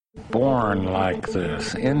Born like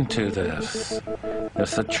this, into this,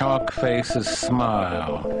 as the chalk faces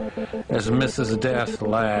smile, as Mrs. Death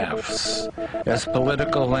laughs, as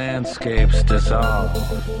political landscapes dissolve,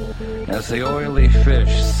 as the oily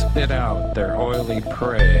fish spit out their oily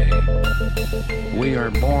prey. We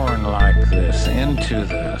are born like this, into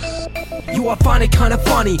this. Yo, I find it kinda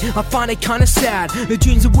funny, I find it kinda sad. The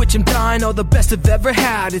dreams of which I'm dying are the best I've ever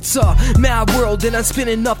had. It's a mad world and I'm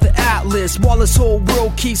spinning off the atlas, while this whole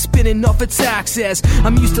world keeps spinning off its axis.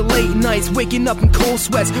 I'm used to late nights, waking up in cold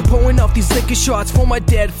sweats, pouring off these liquor shots for my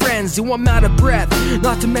dead friends. Yo, I'm out of breath,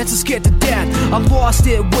 not to mention scared to death. I lost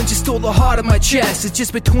it when she stole the heart of my chest. It's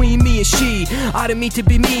just between me and she, I didn't mean to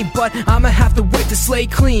be mean, but I'ma have to wipe the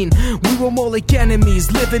slate clean. We were more like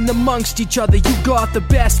enemies, living amongst each other. You got the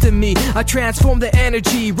best of me, I transformed the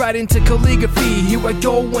energy right into calligraphy. Here I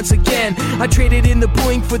go once again, I traded in the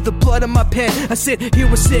bling for the blood of my pen. I said, here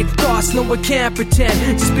were sick thoughts, no one can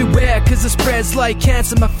pretend. Just beware, cause it spreads like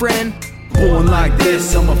cancer, my friend. Born like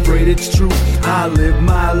this, I'm afraid it's true. I live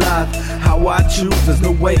my life how I choose. There's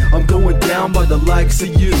no way I'm going down by the likes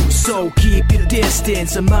of you. So keep your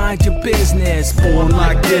distance and mind your business. Born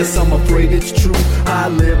like this, I'm afraid it's true. I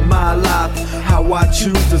live my life how I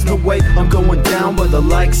choose. There's no way I'm going down by the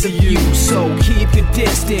likes of you. So keep your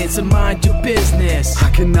distance and mind your business. I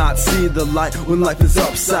cannot see the light when life is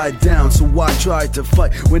upside down, so I try to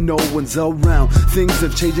fight when no one's around. Things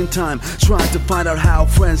have changed in time, trying to find out how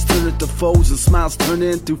friends turn into foes and smiles turn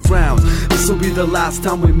into frowns. This will be the last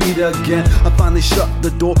time we meet again. I finally shut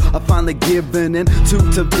the door, I finally given in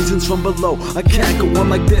to visions from below. I can't go on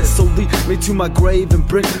like this, so lead me to my grave and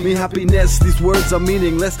bring me happiness. These words are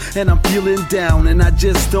meaningless and I'm feeling down, and I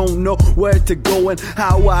just don't know where to go and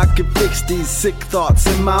how I can fix these sick thoughts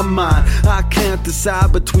in my mind. I can't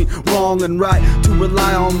decide between wrong and right, to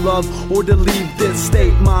rely on love or to leave this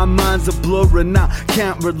state. My mind's a blur and I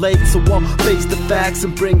can't relate, so I'll face the facts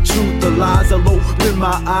and bring truth to lies. I'll open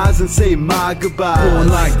my eyes and say my goodbyes. Born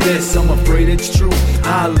like this, I'm afraid it's true.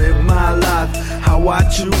 I live my life how I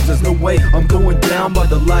choose. There's no way I'm going down by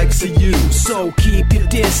the likes of you. So keep your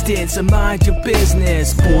distance and mind your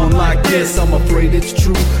business. Born like this, I'm afraid it's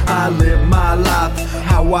true. I live my life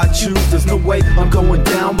how I choose. There's no way I'm going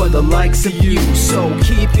down by the likes of you. So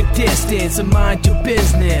keep your distance and mind your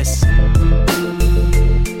business.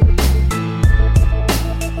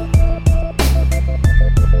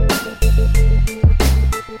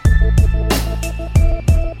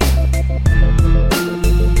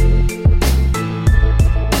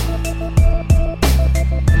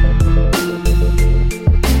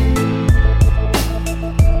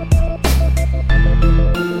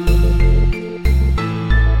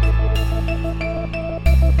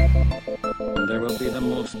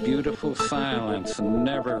 Beautiful silence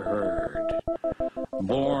never heard,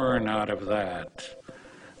 born out of that,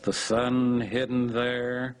 the sun hidden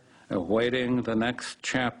there, awaiting the next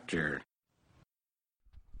chapter.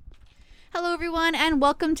 Hello, everyone, and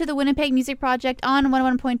welcome to the Winnipeg Music Project on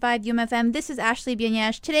 101.5 UMFM. This is Ashley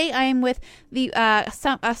Bienyesh. Today, I am with the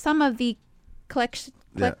some of the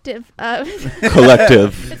collective.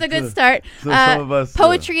 Collective. It's a good start. So some of us,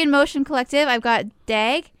 Poetry in Motion Collective. I've got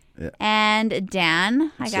Dag. Yeah. And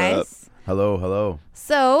Dan. Hi, guys. Up? Hello.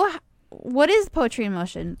 So, what is Poetry in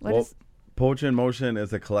Motion? Poetry in Motion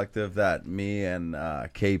is a collective that me and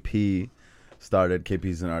KP started.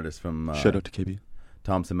 KP's an artist from shout out to KP,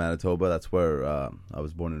 Thompson, Manitoba. That's where I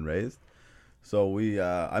was born and raised. So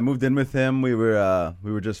I moved in with him. We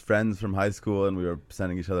were just friends from high school, and we were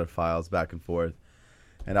sending each other files back and forth.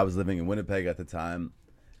 And I was living in Winnipeg at the time.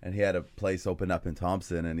 And he had a place open up in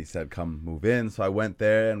Thompson, and he said, come move in. So I went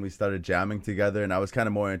there, and we started jamming together, and I was kind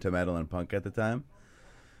of more into metal and punk at the time.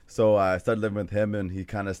 So I started living with him, and he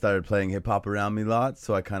kind of started playing hip-hop around me a lot,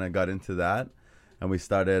 so I kind of got into that. And we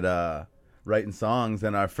started writing songs,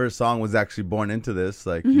 and our first song was actually born into this.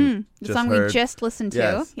 Like the song we just listened to.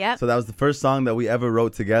 Yes. Yep. So that was the first song that we ever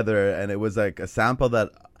wrote together, and it was like a sample that,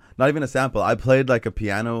 not even a sample, I played like a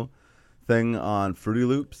piano thing on Fruity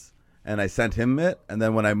Loops. And I sent him it, and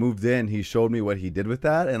then when I moved in, he showed me what he did with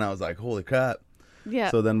that, and I was like, holy crap. Yeah.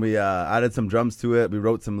 So then we added some drums to it, we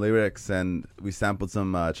wrote some lyrics, and we sampled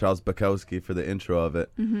some Charles Bukowski for the intro of it,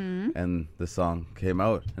 and the song came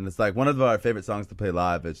out. And it's like one of our favorite songs to play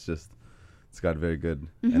live. It's got very good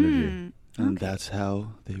energy. And that's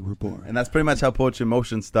how they were born. And that's pretty much how Poetry in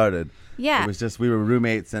Motion started. Yeah. It was just we were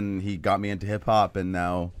roommates, and he got me into hip-hop, and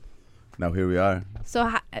now here we are.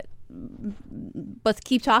 So let's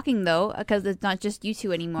keep talking, though, because it's not just you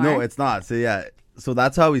two anymore. No, it's not. So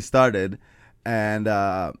that's how we started. And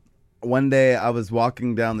one day I was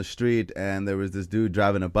walking down the street, and there was this dude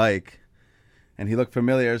driving a bike, and he looked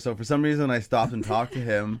familiar. So for some reason, I stopped and talked to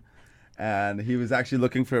him, and he was actually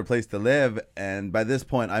looking for a place to live. And by this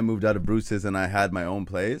point, I moved out of Bruce's, and I had my own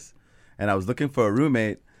place, and I was looking for a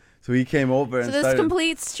roommate. So he came over and So this started,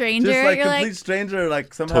 complete stranger, just like you're complete like, stranger,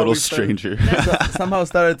 like somehow Total we started- stranger. somehow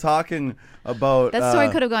started talking about that story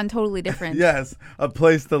could have gone totally different. yes, a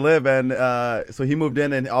place to live. And so he moved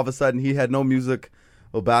in, and all of a sudden he had no musical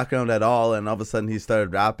background at all, and all of a sudden he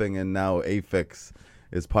started rapping, and now Afix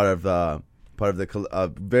is part of the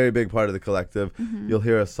very big part of the collective. You'll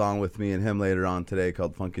hear a song with me and him later on today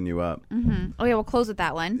called "Funkin' You Up." Oh yeah, we'll close with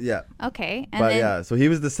that one. Yeah. Okay. And But then, yeah, so he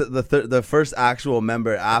was the first actual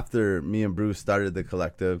member after me and Bruce started the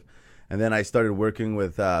collective, and then I started working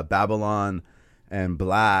with Babylon and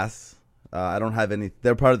Blast. I don't have any.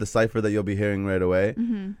 They're part of the cipher that you'll be hearing right away.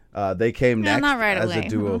 They came No, next not right as away. a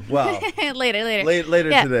duo. Well, later. later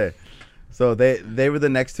Yeah. today. So they were the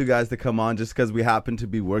next two guys to come on just because we happened to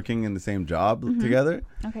be working in the same job together.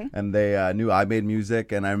 Okay. And they knew I made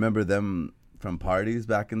music, and I remember them from parties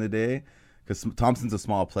back in the day because Thompson's a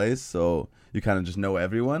small place, so you kind of just know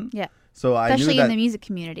everyone. Yeah. So I Especially knew that, in the music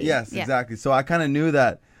community. Yes, Yeah. exactly. So I kind of knew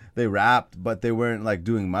that they rapped, but they weren't like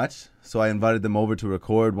doing much. So I invited them over to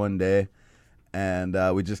record one day, and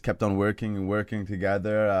we just kept on working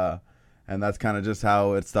together. And that's kind of just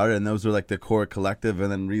how it started. And those were like the core collective. And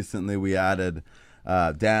then recently we added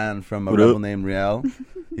Dan from a What rebel up? named Riel.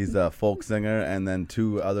 He's a folk singer. And then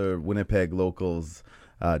two other Winnipeg locals,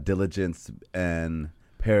 Diligence and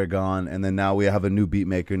Paragon. And then now we have a new beat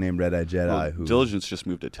maker named Red Eye Jedi. Well, who Diligence just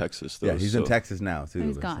moved to Texas, though. Yeah, he's in so- Texas now, too. Oh,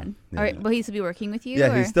 he's so, gone. yeah. All right. Will he still be working with you?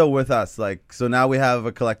 Yeah, or? he's still with us. Like, so now we have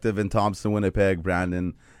a collective in Thompson, Winnipeg,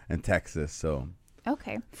 Brandon, and Texas. So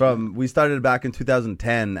Okay. we started back in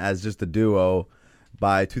 2010 as just a duo.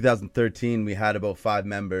 By 2013, we had about 5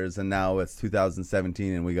 members, and now it's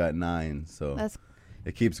 2017, and we got 9. So That's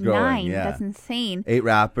it keeps growing. 9. Yeah, That's insane.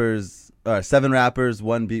 7 rappers,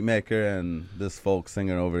 1 beat maker, and this folk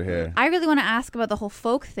singer over here. I really want to ask about the whole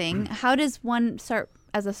folk thing. How does one start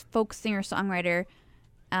as a folk singer songwriter,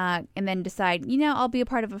 and then decide, I'll be a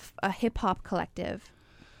part of a hip hop collective?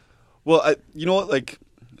 Well, you know what? Like,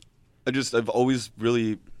 I've always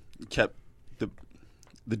really kept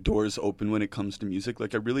the doors open when it comes to music.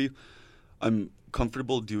 Like, I'm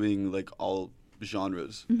comfortable doing like all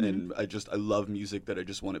genres, and I love music that I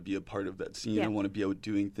just want to be a part of that scene. Yeah. I want to be out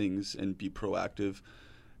doing things and be proactive.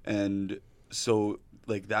 And so,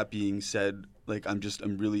 like, that being said, like, I'm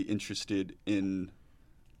really interested in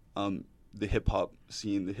the hip hop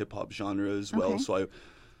scene, the hip hop genre as well. Okay.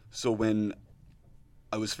 So when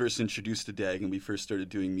I was first introduced to Dag and we first started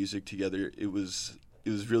doing music together, it was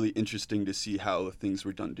really interesting to see how things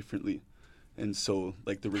were done differently. And so,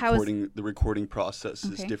 like, the recording process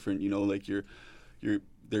is Okay. different, like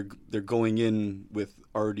they're going in with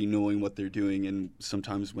already knowing what they're doing, and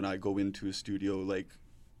sometimes when I go into a studio, like,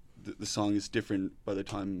 the song is different by the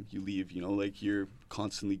time you leave, like, you're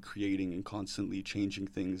constantly creating and constantly changing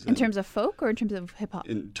things. In terms of folk or in terms of hip hop?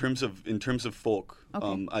 in terms of folk,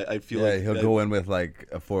 Okay. I feel Yeah, like he'll go in with like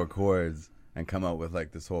 4 chords and come out with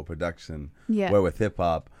like this whole production. Yeah. Where with hip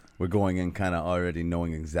hop, we're going in kind of already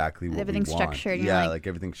knowing exactly what Everything's we want. structured, you're Yeah, like- like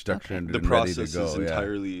everything's structured the and ready to process go. is yeah.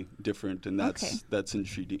 entirely different, and Okay. that's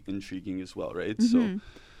intriguing as well, right? Mm-hmm.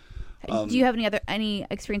 So Do you have any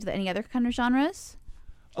experience with any other kind of genres?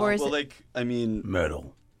 Or is well, it like, I mean,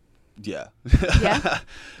 Metal. yeah. Yeah?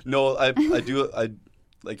 No, I do.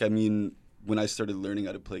 I mean, when I started learning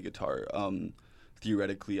how to play guitar,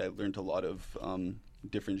 theoretically, I learned a lot of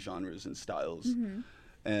different genres and styles. Mm-hmm.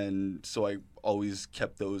 And so I always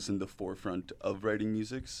kept those in the forefront of writing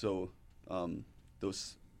music. So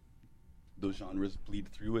those genres bleed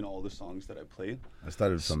through in all the songs that I play. I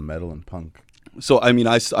started with some metal and punk. So I mean,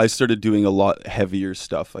 I started doing a lot heavier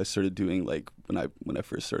stuff. I started doing, like, when I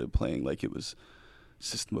first started playing, like, it was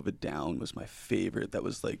System of a Down was my favorite. That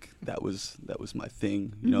was my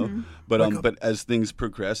thing, But as things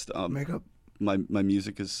progressed, Makeup. my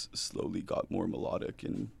music has slowly got more melodic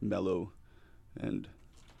and mellow and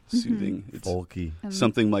soothing. It's Folky.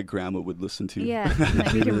 something my grandma would listen to. Yeah. Like,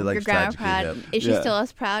 He really your likes grandma Tragically proud. Hip. Is she Yeah. still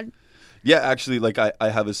as proud? Yeah, actually, like, I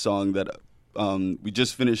have a song that we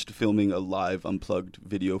just finished filming a live unplugged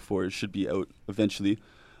video for. It should be out eventually.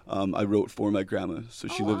 I wrote for my grandma. So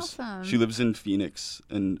she awesome. lives in Phoenix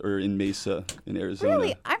or in Mesa in Arizona.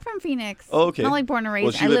 Really? I'm from Phoenix. Oh, okay. Not like born and Well,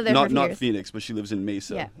 raised. she I lived there not for a few not years. Phoenix, but she lives in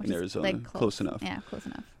Mesa Yeah, which in is, Arizona. like, close enough. Yeah, close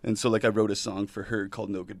enough. And so, like, I wrote a song for her called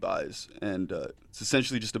No Goodbyes, and it's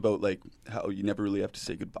essentially just about, like, how you never really have to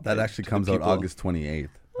say goodbye. That actually to comes the out people. August 28th.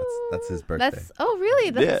 That's his birthday. Really?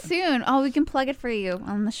 That's Yeah. soon. Oh, we can plug it for you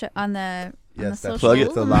on the show, on the Yes, socials. that's plug it.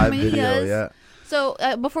 It's a live Remember he video. does? Yeah. So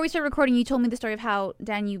before we started recording, you told me the story of how,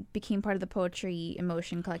 Dan, you became part of the Poetry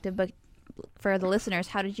Emotion Collective. But for the listeners,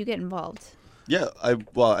 how did you get involved? Yeah, I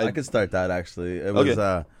could start that actually. It Okay.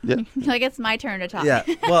 was yeah. Like it's my turn to talk. yeah.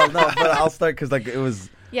 Well, no, but I'll start because like it was.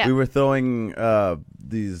 Yeah. We were throwing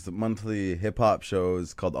these monthly hip hop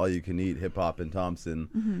shows called All You Can Eat Hip Hop in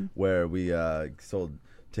Thompson, where we sold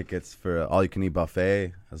tickets for all you can eat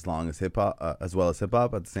buffet as well as hip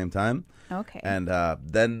hop at the same time. Okay. And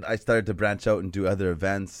then I started to branch out and do other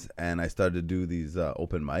events, and I started to do these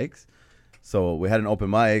open mics. So we had an open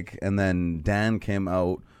mic, and then Dan came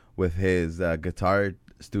out with his guitar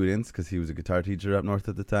students because he was a guitar teacher up north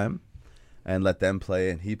at the time, and let them play.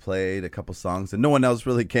 And he played a couple songs, and no one else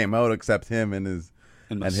really came out except him and his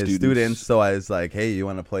my his students. So I was like, "Hey, you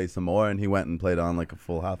want to play some more?" And he went and played on like a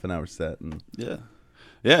full half an hour set. And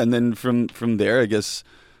yeah, and then from there, I guess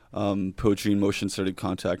Poetry in Motion started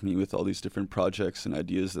contacting me with all these different projects and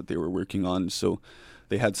ideas that they were working on. So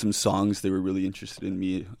they had some songs they were really interested in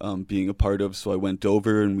me being a part of. So I went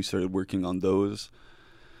over and we started working on those.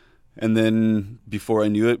 And then before I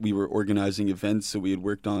knew it, we were organizing events. So we had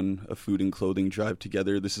worked on a food and clothing drive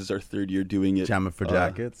together. This is our third year doing it. Jamming for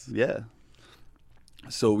Jackets. Yeah.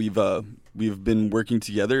 So we've been working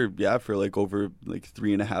together, for like over like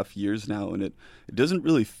 3.5 years now, and it doesn't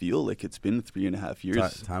really feel like it's been 3.5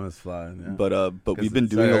 years. Time is flying. Yeah. But we've been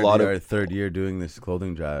doing a lot of our third year doing this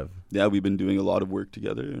clothing drive. Yeah, we've been doing a lot of work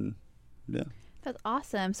together, and yeah. That's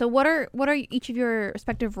awesome. So what are each of your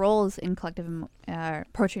respective roles in collective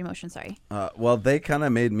Poetry in Motion? Sorry. Well, they kind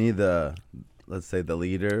of made me the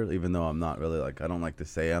leader, even though I'm not really I don't like to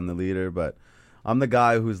say I'm the leader, but I'm the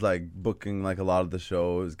guy who's like booking like a lot of the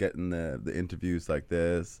shows, getting the interviews like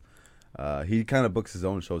this. He kind of books his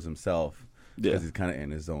own shows himself because he's kind of in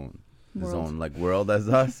his own like world as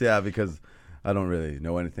us. Yeah, because I don't really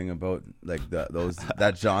know anything about like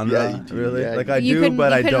that genre really. Yeah. Like I You do, couldn't,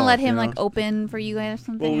 but you I couldn't don't. let him you know? like open for you guys or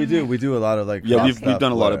something. Well, we do. We do a lot of like We've stuff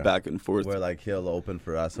done a lot where- of back and forth. where like he'll open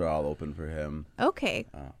for us or I'll open for him. Okay.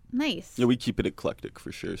 Nice. Yeah, we keep it eclectic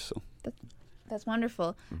for sure. So That's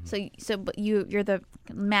wonderful. But you're the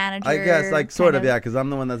manager. I guess like sort of kind yeah, because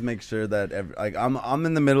I'm the one that makes sure that I'm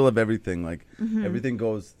in the middle of everything. Like everything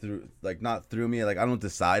goes through like not through me. Like I don't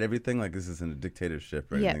decide everything. Like this isn't a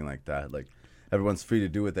dictatorship or Yeah. anything like that. Like everyone's free to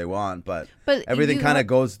do what they want, but But everything you kind have- of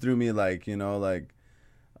goes through me. Like like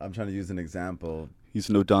I'm trying to use an example. he's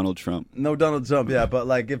no Donald Trump. No Donald Trump, yeah, but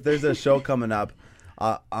like if there's a show coming up,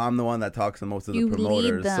 I'm the one that talks to most of the You lead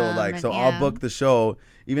promoters. So them like, and- so yeah. I'll book the show,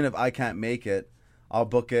 even if I can't make it. I'll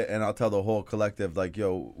book it and I'll tell the whole collective like,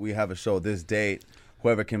 yo, we have a show this date.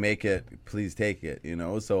 Whoever can make it, please take it.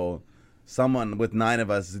 So someone with 9 of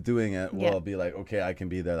us doing it Yeah. will be like, okay, I can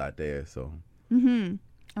be there that day. So And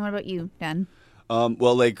what about you, Dan?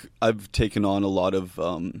 Well, like I've taken on a lot of.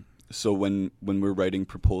 So when we're writing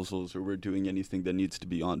proposals or we're doing anything that needs to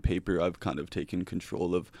be on paper, I've kind of taken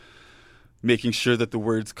control of making sure that the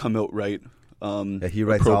words come out right. yeah, he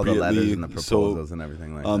writes all the letters and the proposals So, and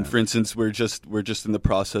everything like that. for instance, we're just in the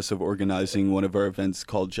process of organizing one of our events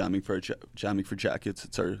called Jamming for Jackets.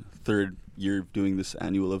 It's our 3rd year of doing this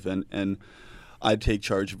annual event, and I take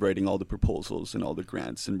charge of writing all the proposals and all the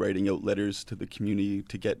grants and writing out letters to the community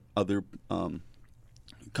to get other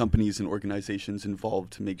companies and organizations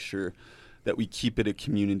involved to make sure that we keep it a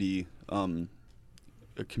community run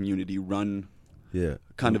yeah.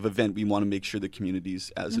 kind of event. We want to make sure the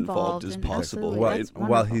community's as involved as in- possible, absolutely. right? That's While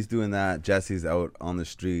wonderful. he's doing that, Jesse's out on the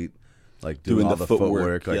street, like doing Doing all the the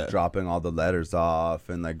footwork, footwork, like yeah. dropping all the letters off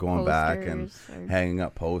and like going back and Posters or- hanging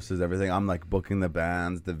up posters, everything. I'm like booking the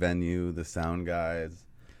bands, the venue, the sound guys.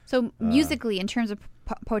 So musically, in terms of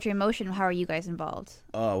Poetry in Motion, how are you guys involved?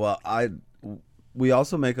 Well, we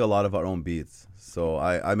also make a lot of our own beats. So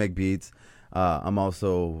I make beats. I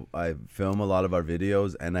film a lot of our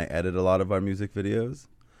videos and I edit a lot of our music videos.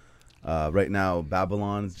 Right now,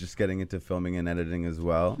 Babylon's just getting into filming and editing as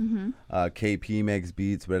well. KP makes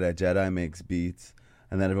beats, Red Eye Jedi makes beats,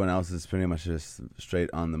 and then everyone else is pretty much just straight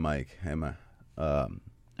on the mic.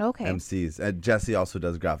 Okay. MCs. And Jesse also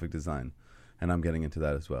does graphic design, and I'm getting into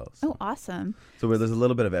that as well. So, Oh, awesome. there's a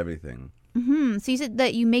little bit of everything. So you said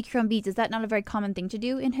that you make your own beats. Is that not a very common thing to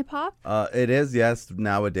do in hip hop? It is, yes,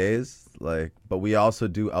 nowadays. But we also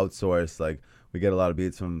do outsource. Like, we get a lot of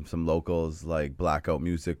beats from some locals, like Blackout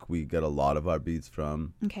Music. We get a lot of our beats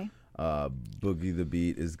from. Okay. Boogie the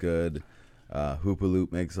Beat is good.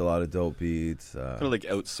 Hoopaloop makes a lot of dope beats. Kind of like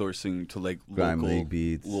outsourcing to like Grime League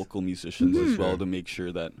beats. local musicians as well to make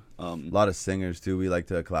sure that A lot of singers too. We like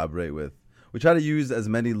to collaborate with. We try to use as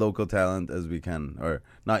many local talent as we can, or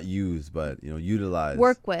not use, but utilize.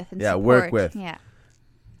 Work with. And Yeah, support. work with. Yeah.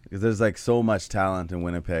 Because there's like so much talent in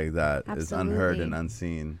Winnipeg that is unheard Absolutely. and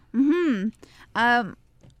unseen. I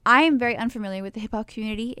am very unfamiliar with the hip hop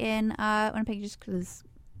community in Winnipeg, just because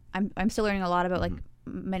I'm still learning a lot about like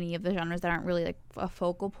many of the genres that aren't really like a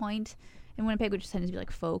focal point in Winnipeg, which tends to be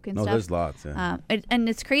like folk and No, stuff. there's lots. Yeah. And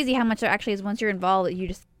it's crazy how much there actually is once you're involved that you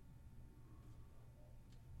just.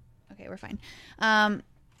 Okay, we're fine.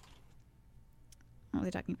 What was I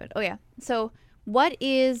talking about? Oh yeah. So, what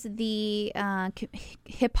is the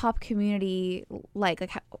hip hop community like? Like,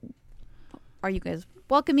 how, are you guys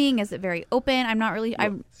welcoming? Is it very open? I'm not really.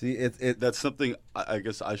 I'm. See, it That's something I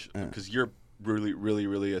guess I should, because you're really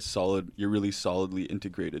you're really solidly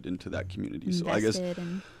integrated into that community. So I guess invested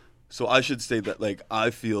in- so I should say that like I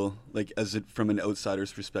feel like from an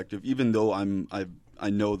outsider's perspective, even though I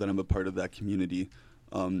know that I'm a part of that community,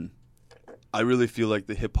 I really feel like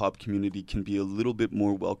the hip hop community can be a little bit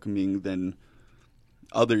more welcoming than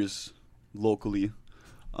others locally.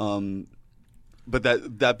 But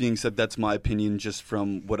that being said, that's my opinion just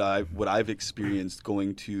from what I've experienced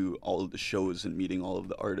going to all of the shows and meeting all of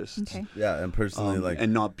the artists. Okay. yeah, and personally,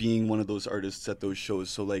 And not being one of those artists at those shows.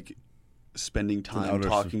 So like spending time outer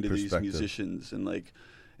talking to these perspective. musicians and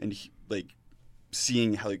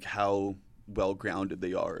seeing how well grounded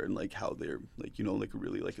they are and like how they're like, you know, like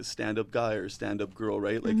really like a stand-up guy or stand-up girl,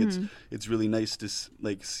 right? Like it's really nice to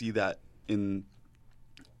like see that in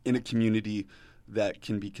a community that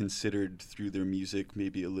can be considered through their music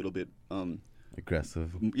maybe a little bit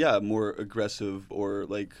aggressive. more aggressive or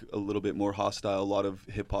like a little bit more hostile. A lot of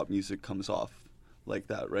hip hop music comes off like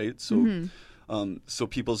that, right? So so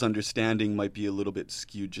people's understanding might be a little bit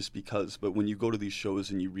skewed just because, but when you go to these shows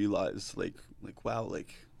and you realize like wow,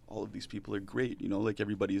 like all of these people are great, you know, like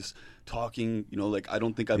everybody's talking, you know, like I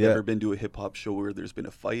don't think I've ever been to a hip hop show where there's been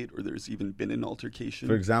a fight or there's even been an altercation.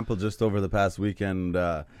 For example, just over the past weekend,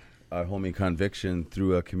 our homie Conviction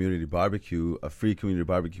threw a community barbecue, a free community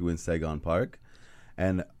barbecue in Saigon Park.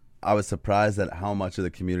 And I was surprised at how much of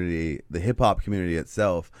the community, the hip hop community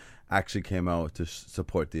itself, actually came out to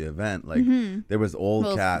support the event. Like there was old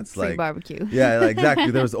Well, cats free like barbecue. Yeah, like,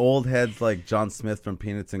 exactly. There was old heads like John Smith from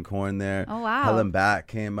Peanuts and Corn there. Oh, wow. Helen Batt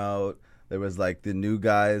came out. There was like the new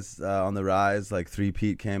guys on the rise, like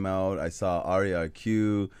 3-Pete came out. I saw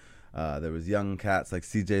RERQ. There was young cats like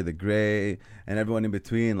CJ the Gray and everyone in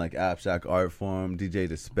between, like Abstract Art Form, DJ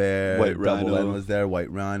Despair, White Double Rhino. N was there, White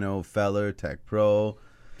Rhino, Feller, Tech Pro.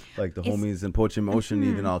 Like the homies in Poetry Motion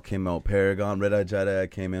even all came out. Paragon, Red Eye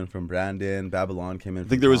Jedi came in from Brandon. Babylon came in I from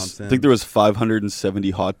think there was Thompson.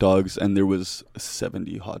 570 hot dogs and there was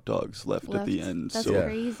 70 hot dogs left at the end. That's so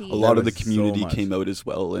crazy. a lot There of the was so community much. came out as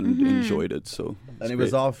well and enjoyed it. So And it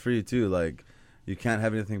was all free too. Like you can't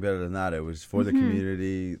have anything better than that. It was for the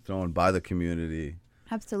community, thrown by the community.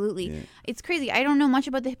 Absolutely. Yeah. It's crazy. I don't know much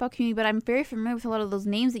about the hip hop community, but I'm very familiar with a lot of those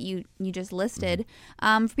names that you just listed.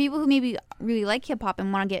 For people who maybe really like hip hop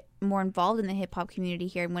and want to get more involved in the hip hop community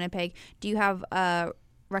here in Winnipeg, do you have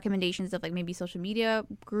recommendations of like maybe social media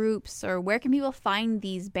groups, or where can people find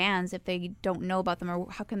these bands if they don't know about them,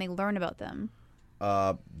 or how can they learn about them?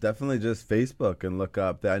 Definitely just Facebook and look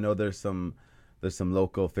up. I know there's some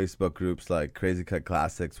local Facebook groups like Crazy Cut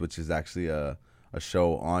Classics, which is actually a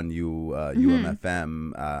show on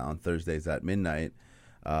UMFM on Thursdays at midnight.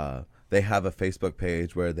 They have a Facebook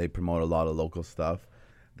page where they promote a lot of local stuff.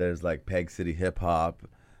 There's like Peg City Hip Hop.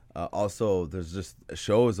 Also, there's just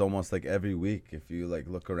shows almost like every week. If you like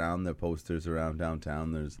look around, the posters around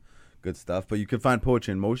downtown, there's good stuff. But you can find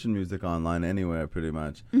Poetry in Motion music online anywhere pretty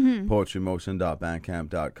much.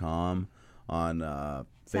 Poetrymotion.bandcamp.com. On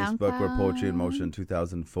Facebook, we're Poetry in Motion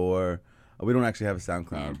 2004. We don't actually have a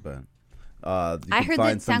SoundCloud, but you I can heard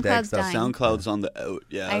find that some SoundCloud's stuff. dying. SoundCloud's on the out.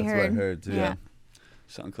 Yeah, I That's what I heard too. Yeah.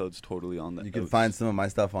 SoundCloud's totally on the You can outs. find some of my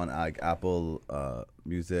stuff on like Apple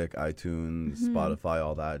Music, iTunes, Spotify,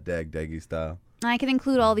 all that, Deggy style. I can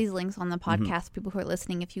include all these links on the podcast for people who are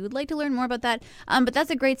listening if you would like to learn more about that. But that's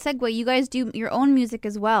a great segue. You guys do your own music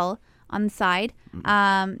as well on the side.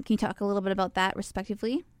 Can you talk a little bit about that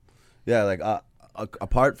respectively? Yeah, like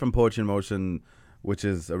apart from Poetry in Motion, which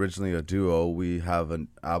is originally a duo, we have an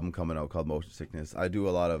album coming out called Motion Sickness. I do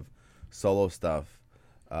a lot of solo stuff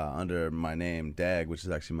under my name, Dag, which is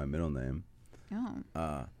actually my middle name.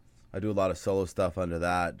 Oh. I do a lot of solo stuff under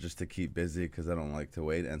that just to keep busy because I don't like to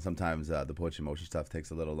wait. And sometimes the Poetry in Motion stuff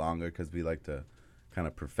takes a little longer because we like to kind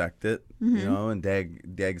of perfect it, you know. And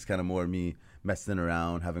Dag's kind of more me messing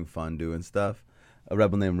around, having fun, doing stuff. A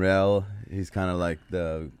rebel named Rel, he's kind of like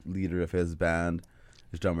the leader of his band.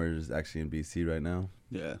 His drummer is actually in BC right now.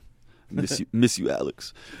 Yeah. Miss you,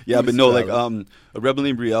 Alex. Yeah, but no, like Alex. a rebel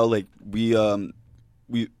named Brielle, like we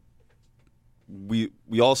we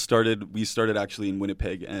started actually in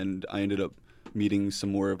Winnipeg, and I ended up meeting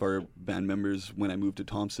some more of our band members when I moved to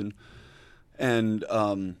Thompson, and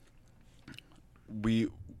our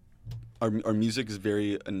music is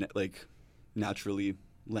very like naturally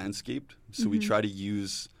landscaped, so we try to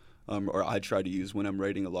use or I try to use when I'm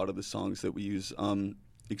writing a lot of the songs that we use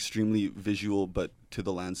extremely visual, but to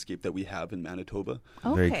the landscape that we have in Manitoba.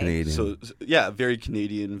 Okay. Very Canadian. So yeah, very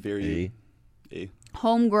Canadian, very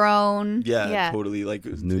Homegrown. yeah, totally like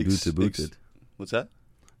new dude to boot it. What's that?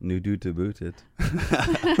 New dude to boot it.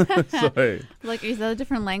 Sorry. Like, is that a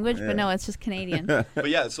different language? But no, it's just Canadian. But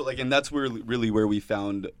yeah, so like, and that's where really where we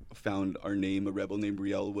found our name, A Rebel Named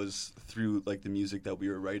Riel, was through like the music that we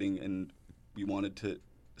were writing, and we wanted to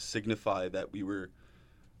signify that we were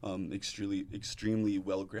extremely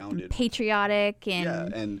well grounded, Patriotic,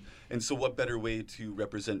 and and so what better way to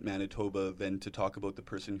represent Manitoba than to talk about the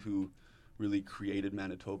person who really created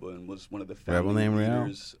Manitoba and was one of the founding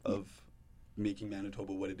leaders of making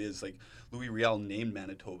Manitoba what it is. Like, Louis Riel named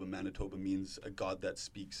Manitoba. Manitoba means a god that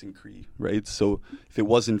speaks in Cree, right? So if it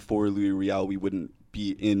wasn't for Louis Riel, we wouldn't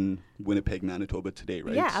be in Winnipeg, Manitoba today,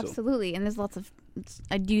 right? Yeah, So, absolutely. And there's lots of.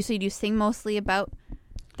 Do you sing mostly about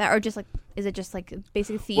that, or just like, is it just like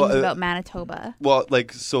basic themes about Manitoba? well,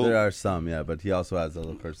 like, so There are some, yeah, but he also has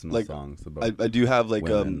other personal like songs about I do have like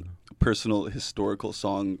women. personal historical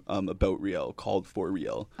song about Riel called For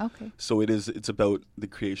Riel. Okay. So it's about the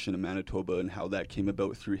creation of Manitoba and how that came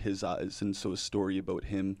about through his eyes, and so a story about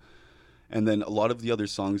him. And then a lot of the other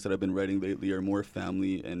songs that I've been writing lately are more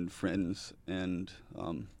family and friends and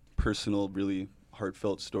personal, really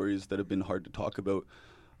heartfelt stories that have been hard to talk about.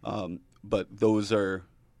 But those are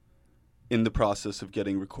in the process of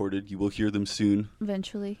getting recorded. You will hear them soon.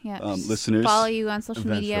 Eventually, yeah. Just Listeners, follow you on social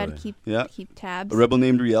media to Eventually. keep tabs. A Rebel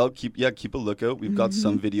Named Riel. Keep a lookout. We've got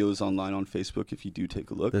some videos online on Facebook if you do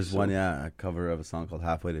take a look. There's So- one, a cover of a song called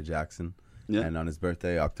Halfway to Jackson. Yeah. And on his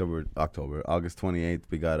birthday, August 28th,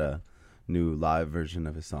 we got a new live version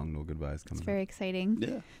of his song No Goodbyes coming It's very exciting.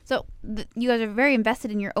 Yeah. So you guys are very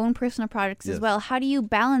invested in your own personal projects as Yes. well. How do you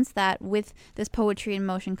balance that with this Poetry in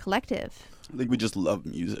Motion collective? I think we just love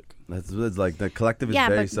music. That's like the collective is Yeah,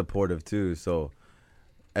 very but- supportive too. So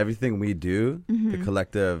everything we do, the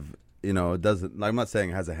collective, it doesn't. I'm not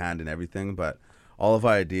saying it has a hand in everything, but all of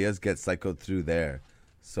our ideas get cycled through there.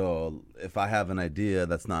 So if I have an idea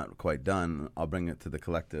that's not quite done, I'll bring it to the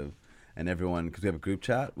collective, and everyone, because we have a group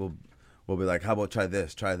chat, we'll be like, how about try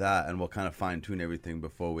this, try that, and we'll kind of fine tune everything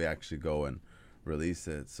before we actually go and release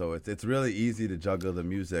it. So it's really easy to juggle the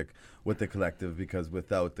music with the collective, because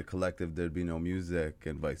without the collective there'd be no music,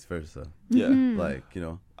 and vice versa. Yeah. Like,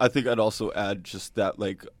 I think I'd also add just that,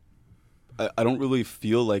 like, I don't really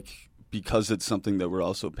feel like, because it's something that we're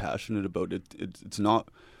also passionate about,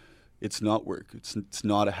 it's not work. It's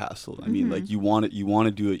not a hassle. I mean, like, you want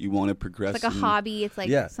to do it. You want to progress. It's like a hobby. It's like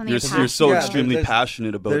Yeah. something You're, you're you're so Yeah, extremely there's-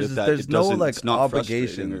 passionate about it that there's it no doesn't. like It's not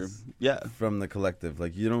frustrating obligations or, from the collective.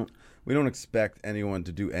 Like, we don't expect anyone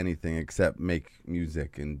to do anything except make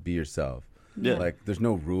music and be yourself. Yeah. Like, there's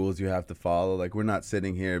no rules you have to follow. Like, we're not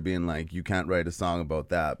sitting here being like, you can't write a song about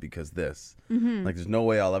that because this. Like, there's no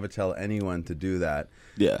way I'll ever tell anyone to do that.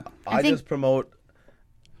 Yeah. I think- just promote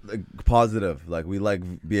like, positive. Like, we like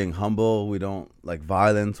being humble. We don't like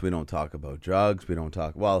violence. We don't talk about drugs. We don't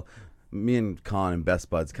talk. Well, me and Con and Best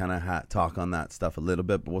Buds kind of talk on that stuff a little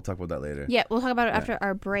bit, but we'll talk about that later. Yeah, we'll talk about it after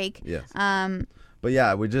our break. Yes. Um, But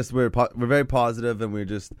yeah, we're very positive, and we're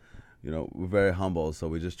just, we're very humble. So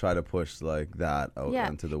we just try to push like that out Yeah,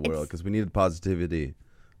 into the it's- world, because we need positivity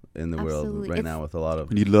in the Absolutely. world right It's- now with a lot of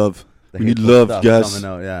We need love. the We need hateful love, stuff guys. coming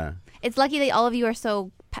out. Yeah. it's lucky that all of you are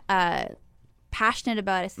so passionate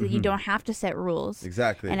about it, so that you don't have to set rules.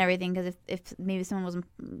 Exactly. And everything, because if maybe someone wasn't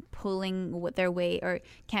pulling their weight or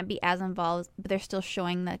can't be as involved, but they're still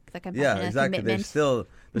showing the compassion Yeah, and exactly. commitment.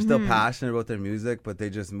 They're still passionate about their music, but they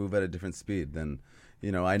just move at a different speed than, I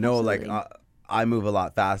know. Absolutely. Like I move a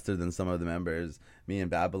lot faster than some of the members. Me and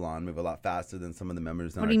Babylon move a lot faster than some of the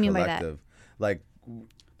members in What our do you mean by that? collective. Like,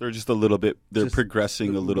 They're just a little bit. They're just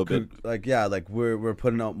progressing a little bit. Like, yeah, like we're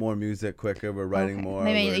putting out more music quicker. We're writing Okay. more.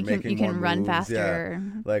 Maybe we're you can- making you can more run moves, faster.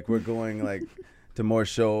 Yeah. Like, we're going like to more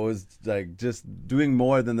shows. Like, just doing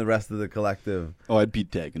more than the rest of the collective. Oh, I'd beat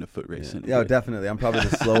Dag in a foot race. Yeah, anyway. definitely. I'm probably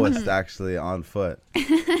the slowest actually on foot.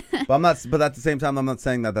 But I'm not. But at the same time, I'm not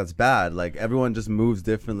saying that that's bad. Like, everyone just moves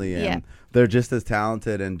differently, and Yeah. they're just as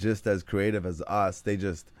talented and just as creative as us. They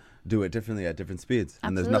just do it differently at different speeds,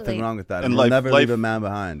 and there's nothing Absolutely. wrong with that. And And we'll life- never life- leave a man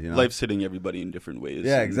behind. Life's hitting everybody in different ways.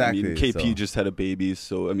 Yeah, And, exactly, I mean, KP so- just had a baby,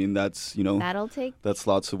 so I mean that's That'll take that's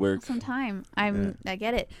lots of work. some time. I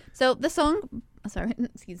get it. So the song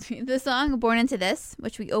excuse me, the song Born Into This,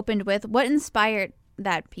 which we opened with, what inspired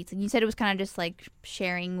that piece? You said it was kind of just like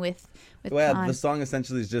sharing with Well, the song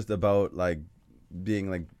essentially is just about like being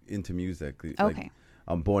like into music. Like,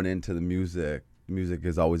 I'm born into the music. Music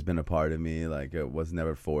has always been a part of me. Like, it was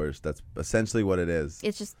never forced. That's essentially what it is.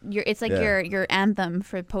 It's just your anthem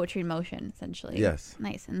for Poetry in Motion, essentially. Yes.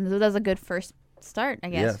 Nice. And that was a good first start, I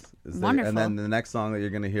guess. Yes. Wonderful. And then the next song that you're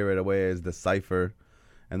gonna hear right away is The Cipher,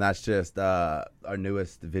 and that's just our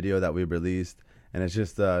newest video that we released, and it's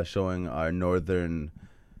just showing our northern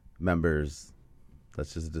members.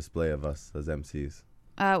 That's just a display of us as MCs.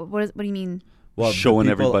 What do you mean? Well, showing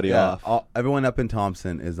everybody off. Everyone up in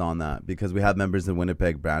Thompson is on that because we have members in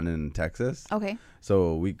Winnipeg, Brandon, and Texas. Okay.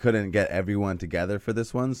 So we couldn't get everyone together for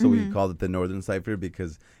this one, so we called it the Northern Cipher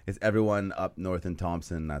because it's everyone up north in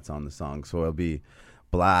Thompson that's on the song. So it'll be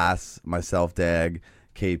Blast, myself, Dag,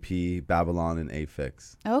 KP, Babylon, and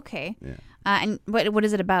Afix. Okay. Yeah. And what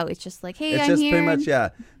is it about? It's just like, hey, it's I'm just here. pretty much, yeah.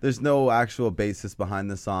 There's no actual basis behind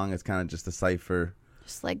the song. It's kind of just a cipher.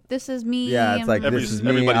 Just like, this is me. Yeah, it's like, this is me.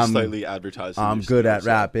 Everybody's slightly advertising. I'm good at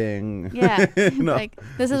rapping. Yeah. No, like,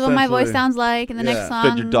 this is what my voice essentially. sounds like in the next song.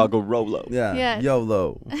 Fed your dog a Rolo. Yeah.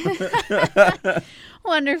 YOLO.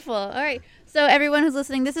 Wonderful. All right. So everyone who's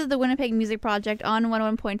listening, this is the Winnipeg Music Project on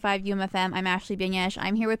 101.5 UMFM. I'm Ashley Benyesh.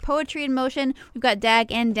 I'm here with Poetry in Motion. We've got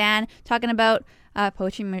Dag and Dan talking about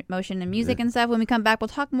Poetry in Motion and music and stuff. When we come back, we'll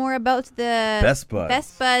talk more about the Best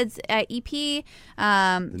Buds EP, the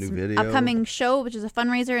new video, upcoming show, which is a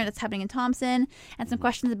fundraiser, and it's happening in Thompson, and some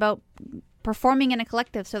questions about performing in a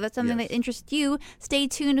collective. So that's something that interests you. Stay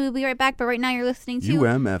tuned. We'll be right back. But right now you're listening to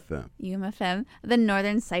UMFM, the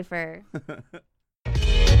Northern Cipher.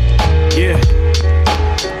 Yeah.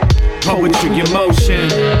 Poetry in Motion.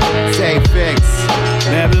 Say fix.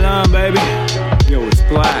 Babylon, baby. Yo, it's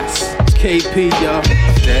Blast. It's KP, yo.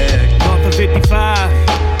 Dag. Month of 55.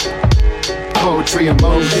 Poetry in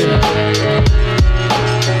Motion.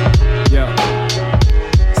 Yo.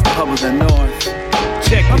 It's the hub of the North.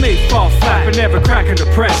 Check, I may fall flat, but never crack under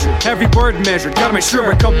pressure. Every word measured, gotta make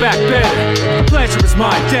sure I come back better. The pleasure is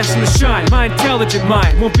mine, destined to shine. My intelligent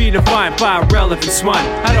mind won't be defined by irrelevant swine.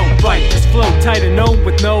 I don't bite, just flow tight and known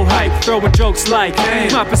with no hype. Throwing jokes like,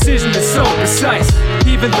 my precision is so precise.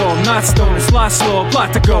 Even though I'm not stoned, it's lost slow, a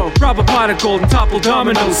plot to go. Rob a pot of gold and topple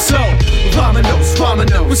dominoes. So, vominos,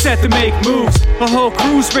 we're set to make moves. A whole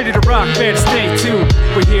crew's ready to rock, better stay tuned.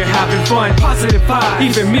 We're here having fun, positive vibes.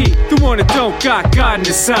 Even me, the one that don't got God in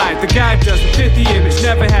his side. The guy who doesn't fit the image,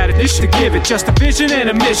 never had a dish to give it. Just a vision and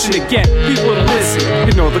a mission to get people to listen.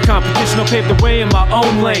 You know the competition will pave the way in my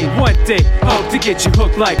own lane. One day, hope to get you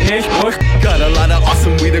hooked like, hey, what? Got a lot of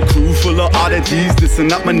awesome, we the crew full of oddities. This is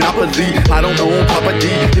not Monopoly, I don't own Papa D.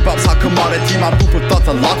 Hip-hop's hot commodity, my food for thought's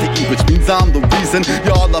a lot to eat, which means I'm the reason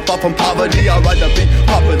y'all are far from poverty. I ride the beat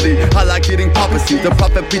properly, I like getting prophecy. The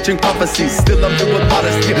prophet preaching prophecies, still I'm filled with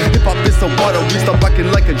modesty. Hip-hop is the water, we start rocking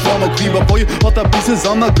like a drama queen. Before you, all the pieces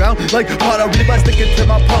on the ground like pottery. By sticking to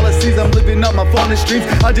my policies, I'm living up my fondest dreams.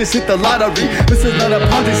 I just hit the lottery, this is not a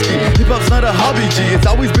Ponzi scheme. Hip-hop's not a hobby, G, it's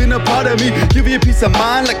always been a part of me. Give you a peace of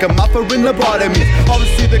mind like I'm offering lobotomies.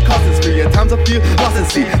 Obviously the cost is free, at times I feel lost at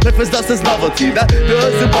sea. Life is dust is novelty, that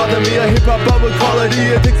doesn't bother me. A hip-hop art with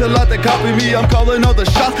quality, it takes a lot to copy me. I'm calling all the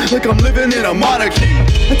shots like I'm living in a monarchy.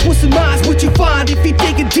 A twisted mind's what you find if you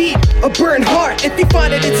dig it deep. A burnt heart if you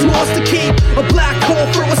find it, it's lost to keep. A black hole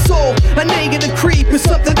for a soul, a negative creep is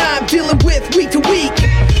something I'm dealing with week to week.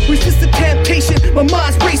 Resist the temptation, my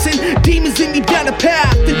mind's racing. Demons in me down a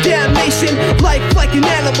path to damnation. Life like an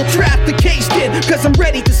animal trapped and caged in, cause I'm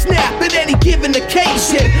ready to snap at any given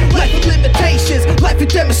occasion. Life with limitations, life with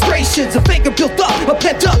demonstrations. A faker built up, a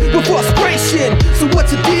pent up with frustration. So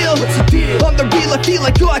what's the deal? On the real, I feel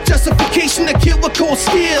like God justification to kill with cold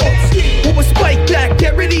steel. When we spike back,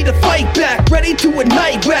 get ready to fight back. Ready to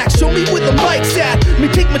ignite back, show me where the mic's at. Me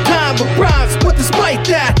take my time with rhymes, but despite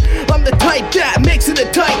that, I'm the type that makes it a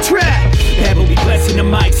tight track. Heaven be blessing the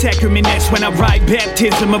mic, sacrament etched when I write.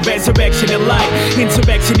 Baptism of resurrection of life.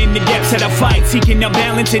 Insurrection in the depths that I fight. Seeking a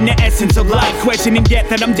balance in the essence of life. Questioning death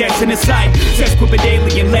that I'm destined to sight.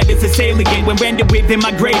 Sesquipedalian letters is alien. When rendered within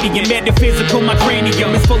my gradient. Metaphysical, my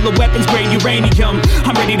cranium is full of weapons grade uranium.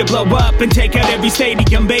 I'm ready to blow up and take out every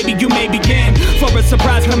stadium. Baby, you may begin. For a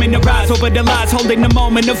surprise coming to rise over the lies. Holding the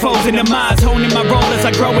moment of foes in the minds. Honing my role as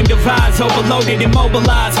I grow and devise. Overloaded,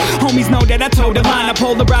 immobilized. Homies know that I toe the line. I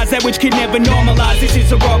polarize that which can never normalize. This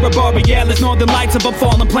is Aurora Borealis. jealous. Northern lights of a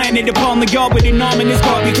fallen planet upon the yard with an ominous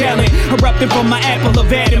godly talent. Erupting from my apple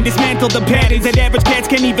of Adam, dismantle the patterns that average cats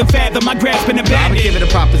can't even fathom. My grasp and abandon. I'ma give it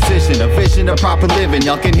a proposition, a vision of proper living.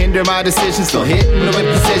 Y'all can hinder my decisions, still hitting with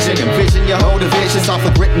precision. Envision your whole divisions off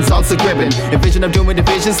with written salts of gribbon. Envision of doom and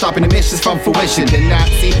division, stopping emissions from fruition. Cannot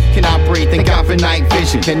see, cannot breathe, thank God for night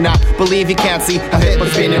vision. Cannot believe you can't see a hit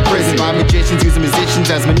what's been in prison. My magicians using musicians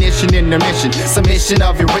as munition in their mission. Submission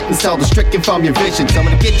of your written cell, stricken from your vision. So I'm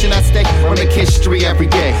in the kitchen, I stay, or make history every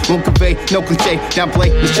day. Won't convey, no cliche, downplay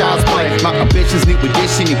this child's play. My ambitions, new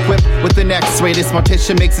addition, equipped with the next way. This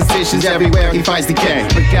mortician makes decisions everywhere he finds decay.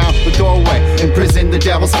 Break down the doorway, imprison the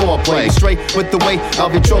devil's foreplay. Straight with the weight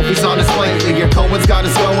of your trophies on display. The year Cohen's got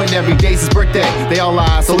us going, every day's his birthday. They all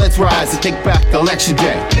lie, so let's rise and take back election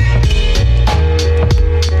day.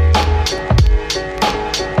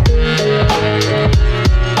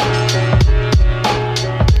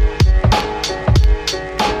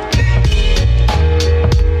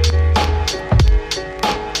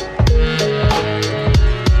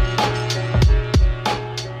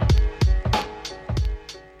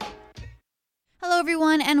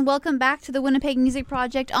 Everyone, and welcome back to the Winnipeg Music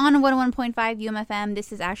Project on 101.5 UMFM.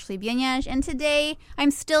 This is Ashley Bianyaj, and today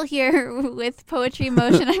I'm still here with Poetry in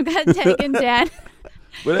Motion. I've got Tech and Dan.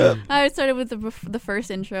 What up? I started with the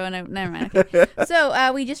first intro, and never mind. Okay.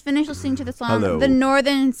 So we just finished listening to the song Hello. "The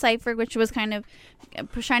Northern Cipher," which was kind of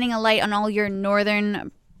shining a light on all your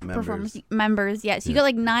northern performance members. Yes, you got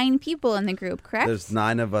like 9 people in the group, correct? There's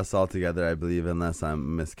 9 of us all together, I believe, unless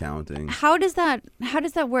I'm miscounting. How does that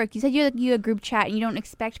work? You said you had a group chat and you don't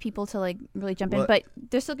expect people to like really jump in, but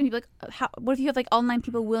there's still gonna be like, what if you have like all 9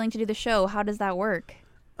 people willing to do the show? How does that work?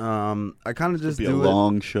 I kind of just do it. It'll be a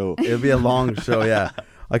long show. It'll be a long show, yeah.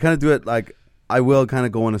 I kind of do it like I will kind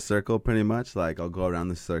of go in a circle pretty much. Like I'll go around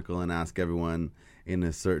the circle and ask everyone in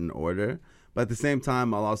a certain order. But at the same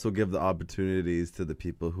time, I'll also give the opportunities to the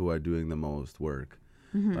people who are doing the most work.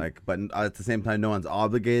 Mm-hmm. But at the same time, no one's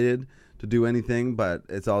obligated to do anything. But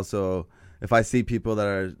it's also, if I see people that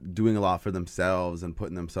are doing a lot for themselves and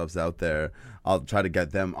putting themselves out there, I'll try to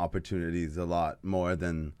get them opportunities a lot more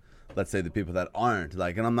than, let's say, the people that aren't.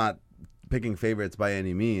 And I'm not picking favorites by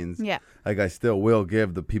any means. Yeah. I still will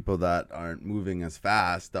give the people that aren't moving as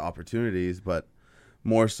fast the opportunities, but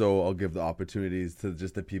more so I'll give the opportunities to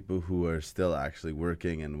just the people who are still actually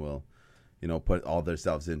working and will, put all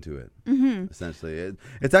themselves into it. Mm-hmm. Essentially.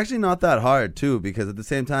 It's actually not that hard, too, because at the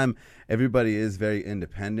same time, everybody is very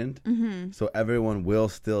independent. Mm-hmm. So everyone will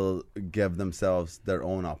still give themselves their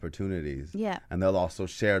own opportunities. Yeah. And they'll also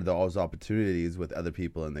share those opportunities with other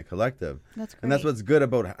people in the collective. That's great. And that's what's good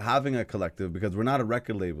about having a collective, because we're not a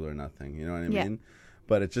record label or nothing. You know what I mean?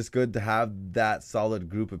 But it's just good to have that solid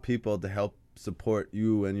group of people to help support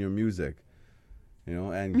you and your music,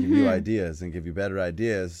 and give you ideas and give you better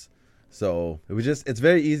ideas. So it's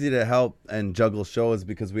very easy to help and juggle shows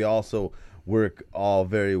because we also work all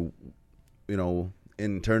very,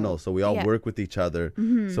 internal. So we all work with each other.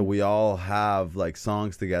 Mm-hmm. So we all have like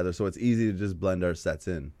songs together. So it's easy to just blend our sets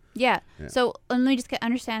in. Yeah. So let me just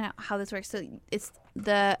understand how this works. So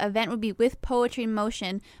the event would be with Poetry in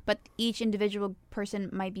Motion, but each individual person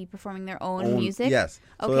might be performing their own music. Yes.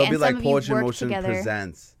 So okay, it'll be like Poetry in Motion together.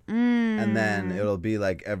 presents, and then it'll be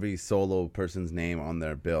like every solo person's name on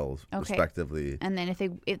their bill, respectively. And then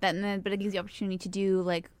but it gives you the opportunity to do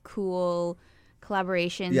like cool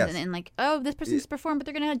collaborations, and like, this person's performed, but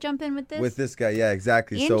they're gonna jump in with this guy. Yeah,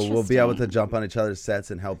 exactly. So we'll be able to jump on each other's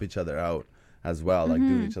sets and help each other out as well, like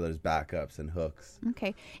doing each other's backups and hooks.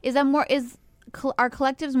 Okay. Are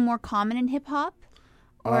collectives more common in hip hop?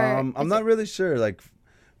 I'm not really sure. Like,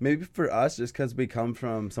 maybe for us, just because we come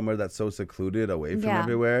from somewhere that's so secluded away from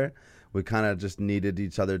everywhere, we kind of just needed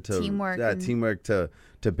each other to teamwork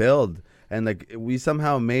to build. And like we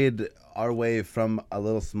somehow made our way from a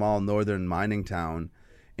little small northern mining town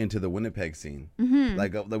into the Winnipeg scene. Mm-hmm.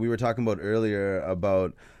 Like we were talking about earlier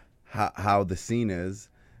about how the scene is.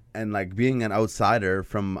 And like being an outsider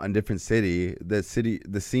from a different city, the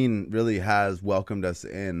scene really has welcomed us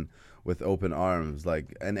in with open arms,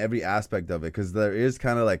 like, and every aspect of it, because there is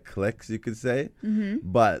kind of like cliques, you could say. Mm-hmm.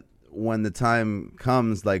 But when the time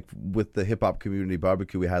comes, like with the hip hop community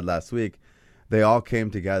barbecue we had last week, they all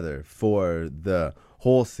came together for the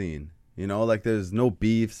whole scene. Like there's no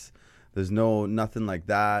beefs. There's nothing like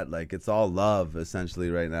that. Like it's all love essentially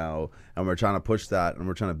right now. And we're trying to push that and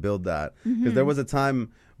we're trying to build that. Because there was a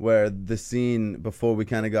time where the scene, before we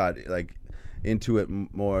kind of got like into it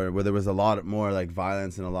more, where there was a lot more like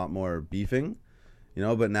violence and a lot more beefing,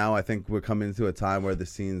 but now I think we're coming into a time where the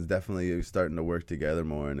scene's definitely starting to work together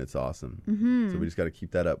more, and it's awesome. So we just got to keep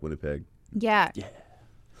that up, Winnipeg. Yeah.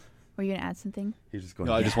 Were you gonna add something? He's just going.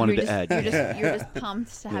 No, I just wanted to add. You're just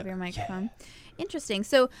pumped to have your microphone. Interesting.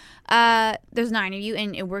 So there's 9 of you,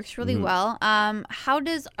 and it works really well. How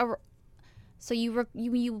does so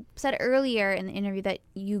you said earlier in the interview that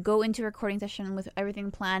you go into a recording session with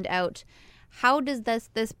everything planned out. How does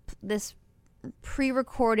this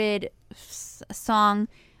pre-recorded song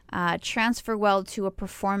transfer well to a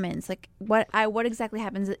performance? Like what exactly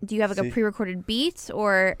happens? Do you have like a pre-recorded beat,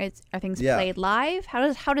 or are things played live?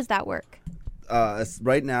 How does that work?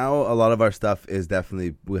 Right now, a lot of our stuff is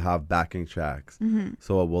definitely, we have backing tracks.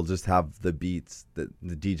 So we'll just have the beats, the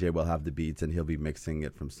DJ will have the beats, and he'll be mixing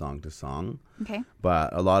it from song to song. Okay.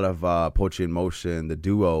 But a lot of Poetry in Motion, the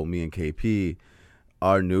duo, me and KP,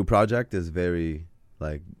 our new project is very,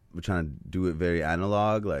 like, we're trying to do it very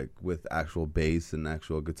analog, like with actual bass and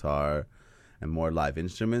actual guitar and more live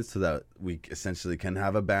instruments, so that we essentially can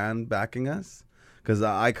have a band backing us. Because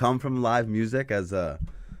I come from live music as a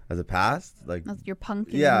past, like your punk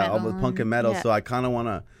and metal. With punk and metal, so I kind of want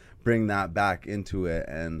to bring that back into it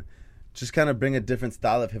and just kind of bring a different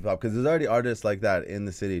style of hip hop, because there's already artists like that in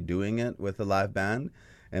the city doing it with a live band,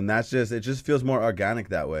 and it just feels more organic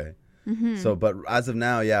that way. So, but as of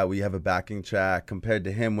now, we have a backing track compared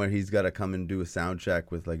to him, where he's got to come and do a sound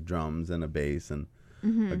check with like drums and a bass and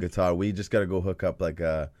a guitar. We just got to go hook up like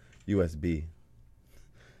a USB.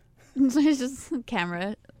 So it's just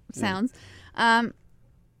camera sounds.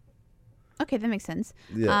 Okay, that makes sense.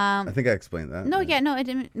 Yeah, I think I explained that. No, it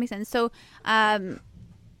didn't make sense. So,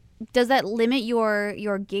 does that limit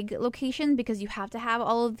your gig location, because you have to have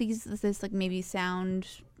all of this like maybe sound?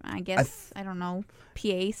 I guess I don't know,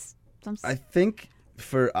 PAs. I think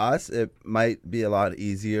for us, it might be a lot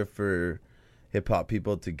easier for hip hop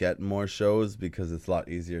people to get more shows, because it's a lot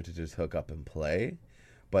easier to just hook up and play.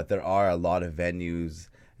 But there are a lot of venues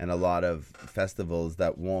and a lot of festivals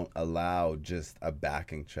that won't allow just a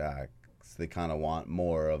backing track. They kind of want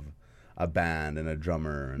more of a band and a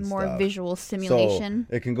drummer and more stuff. Visual stimulation.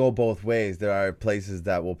 So it can go both ways. There are places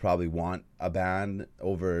that will probably want a band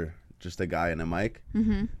over just a guy and a mic,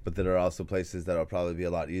 but there are also places that will probably be a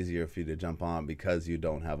lot easier for you to jump on, because you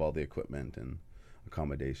don't have all the equipment and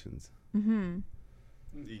accommodations. The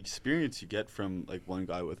experience you get from like one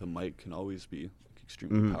guy with a mic can always be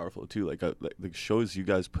extremely powerful too. Like the shows you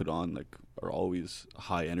guys put on are always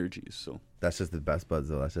high energies. So that's just the Best Buds,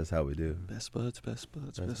 though. That's just how we do. Best buds.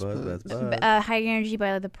 High energy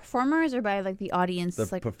by the performers or by like the audience?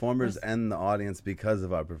 The performers and the audience, because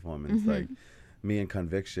of our performance. Like me and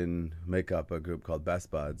Conviction make up a group called Best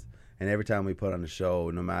Buds, and every time we put on a show,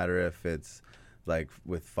 no matter if it's like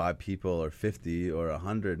with 5 people or 50 or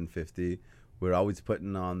 150, we're always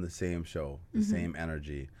putting on the same show, the same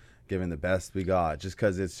energy, giving the best we got, just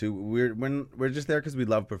because we're just there because we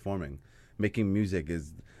love performing. Making music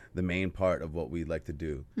is the main part of what we like to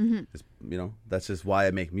do. Just, that's just why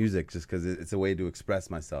I make music, just because it's a way to express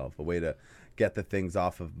myself, a way to get the things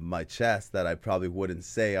off of my chest that I probably wouldn't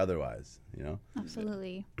say otherwise.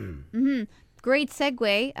 Absolutely. Great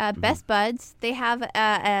segue. Best Buds, they have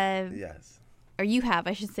yes. Or you have,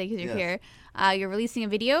 I should say, because you're here. You're releasing a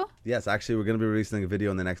video? Yes, actually, we're going to be releasing a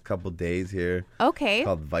video in the next couple days here. Okay.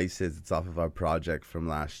 Called Vices. It's off of our project from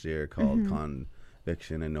last year called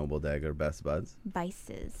Conviction and Noble Dagger Best Buds.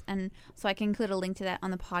 Vices. And so I can include a link to that on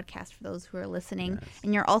the podcast for those who are listening. Yes.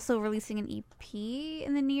 And you're also releasing an EP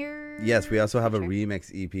in the near... Yes, we also have a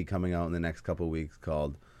remix EP coming out in the next couple weeks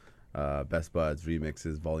called Best Buds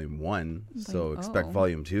Remixes Volume 1. So expect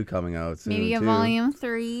Volume 2 coming out soon. Maybe a Volume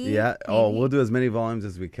 3. Yeah. Maybe. We'll do as many volumes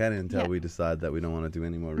as we can until we decide that we don't want to do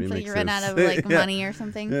any more remixes. Until you run out of money or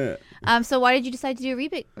something. Yeah. So why did you decide to do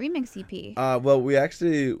a remix EP? Well,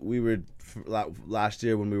 we were last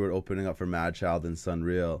year when we were opening up for Mad Child and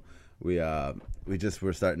Sunreal. We just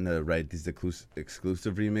were starting to write these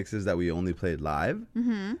exclusive remixes that we only played live,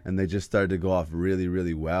 and they just started to go off really,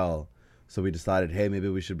 really well. So we decided, hey, maybe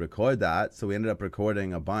we should record that. So we ended up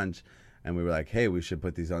recording a bunch, and we were like, hey, we should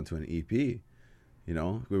put these onto an EP.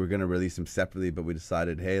 We were going to release them separately, but we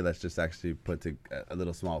decided, hey, let's just actually put a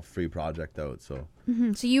little small free project out. So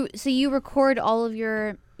so you record all of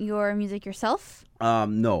your music yourself?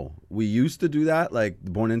 No, we used to do that. Like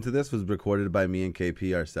Born Into This was recorded by me and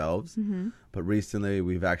KP ourselves. But recently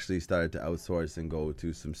we've actually started to outsource and go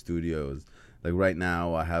to some studios. Like right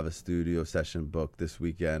now, I have a studio session booked this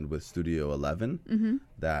weekend with Studio 11.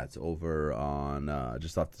 That's over on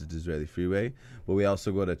just off the Disraeli Freeway. But we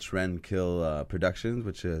also go to Trendkill Productions,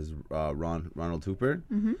 which is Ronald Hooper.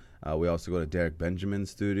 We also go to Derek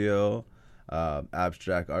Benjamin's studio,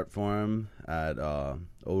 Abstract Art Form at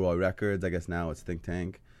Oroy Records. I guess now it's Think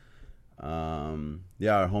Tank. Our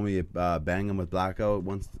homie Bang'em with Blackout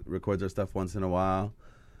records our stuff once in a while.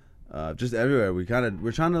 just everywhere. We're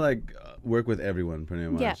trying to like work with everyone pretty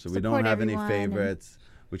much. Yeah, So we don't have any support everyone favorites.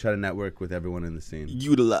 We try to network with everyone in the scene.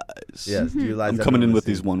 Utilize. Yes, utilize. I'm coming in everyone with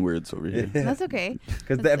the these scene. one words over here. That's okay.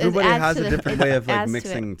 Because It everybody adds has to a the- different it way of like adds to it.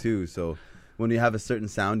 mixing too. So when you have a certain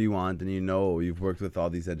sound you want, and you know you've worked with all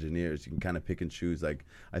these engineers, you can kind of pick and choose. Like,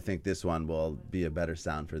 I think this one will be a better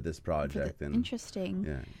sound for this project. And Interesting.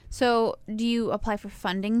 yeah. So, do you apply for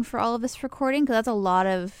funding for all of this recording? Because that's a lot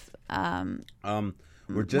of.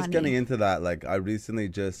 We're just money. getting into that. Like, I recently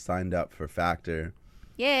just signed up for Factor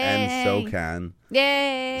Yay! and SoCan.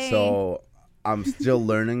 Yay! So I'm still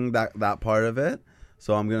learning that part of it.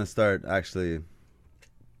 So I'm gonna start actually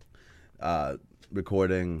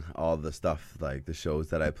recording all the stuff, like the shows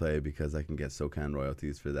that I play, because I can get SoCan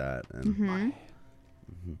royalties for that. And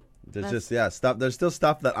there's stuff. There's still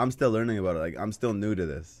stuff that I'm still learning about. Like, I'm still new to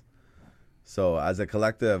this. So as a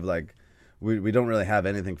collective, like, we don't really have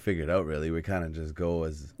anything figured out. Really, we kind of just go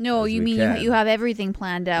as No, as you we mean can. you have everything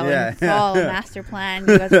planned out Yeah. and it's all a master plan.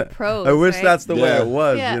 You guys are pros. I wish right? that's the way Yeah. it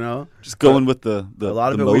was. Yeah. You know, Just going with the a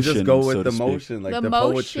lot of the it motion, we just go with so the to speak. motion, like the the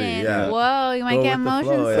motion. poetry. Yeah. Whoa, you might Go get with the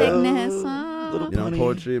motion flow, yeah. sickness. Little Oh. You know, Funny.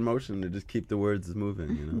 poetry in motion to just keep the words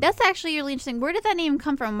moving. You know. That's actually really interesting. Where did that name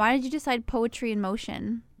come from? Why did you decide poetry in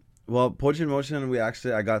motion? Well, Poetry in Motion,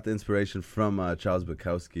 I got the inspiration from a Charles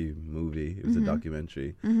Bukowski movie. It was a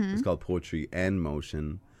documentary. It's called Poetry and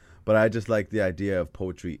Motion. But I just like the idea of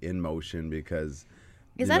poetry in motion because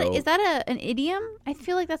Is you know, that an idiom? I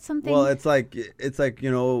feel like that's something. well, it's like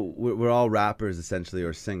you know, we're all rappers essentially,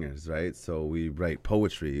 or singers, right? So we write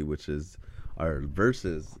poetry, which is our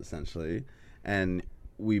verses essentially, and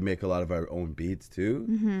we make a lot of our own beats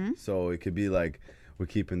too. So it could be like we're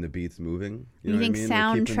keeping the beats moving. You know what I think mean?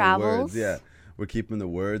 sound we're keeping travels? The words, yeah, we're keeping the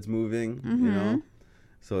words moving. You know.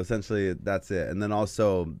 So essentially, that's it. And then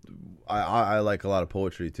also, I like a lot of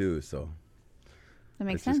poetry too. So that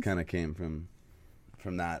makes it sense. just kind of came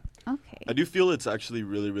from that. Okay. I do feel it's actually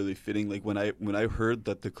really, really fitting. Like when I heard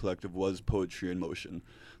that the collective was Poetry in Motion,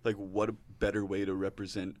 like what a better way to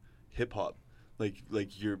represent hip hop. Like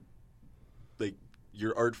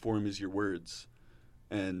your art form is your words,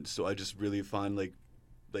 and so I just really find like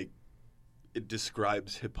it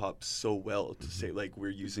describes hip hop so well to say like we're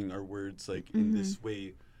using our words like in this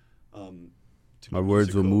way. To be Our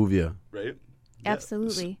words will musical, move you. right?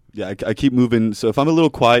 Absolutely. Yeah, I keep moving. So if I'm a little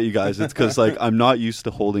quiet, you guys, it's because like I'm not used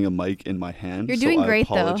to holding a mic in my hand. You're so doing I great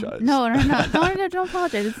apologize. though. No, don't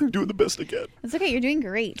apologize. It's, Doing the best I can. it's okay. You're doing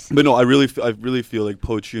great. But no, I really feel like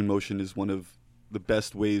Poetry in Motion is one of the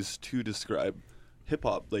best ways to describe hip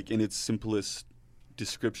hop, like in its simplest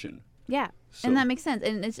description. Yeah, So- and that makes sense.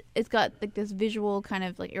 And it's got like this visual kind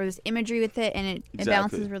of like, or this imagery with it, and it Exactly.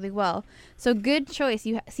 balances really well. So good choice.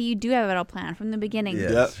 You do have it all planned from the beginning.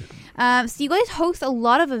 Yeah. So you guys host a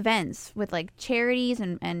lot of events with like charities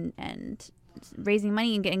and raising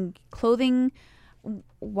money and getting clothing.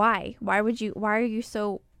 Why? Why are you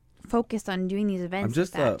so focused on doing these events? I'm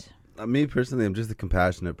just like that? me personally. I'm just a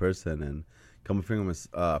compassionate person, and coming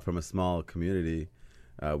from a small community,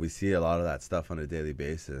 we see a lot of that stuff on a daily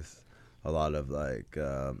basis. A lot of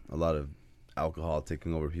alcohol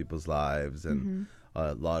taking over people's lives, and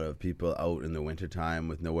a lot of people out in the wintertime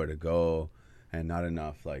with nowhere to go and not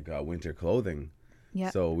enough like winter clothing.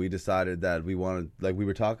 Yep. So we decided that we wanted, like, we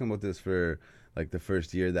were talking about this for like the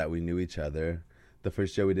first year that we knew each other. The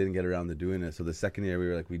first year we didn't get around to doing it. So the second year we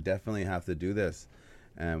were like, we definitely have to do this.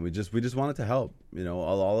 And we just wanted to help. You know,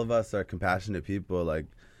 all of us are compassionate people. Like,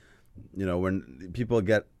 you know, when people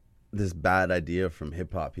get this bad idea from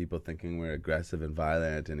hip hop, people thinking we're aggressive and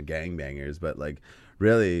violent and gangbangers, but like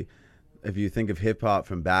really, if you think of hip hop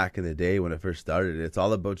from back in the day when it first started, it's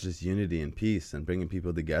all about just unity and peace and bringing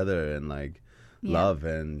people together and like love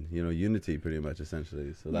and, you know, unity pretty much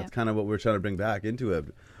essentially. So that's kind of what we're trying to bring back into it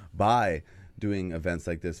by doing events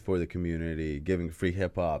like this for the community, giving free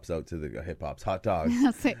hip hops out to the hip hops, hot dogs.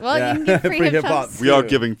 Well, Yeah. you can get free Free hip hip-hop. hops. We are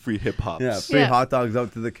giving free hip hops. Yeah, free Yeah. hot dogs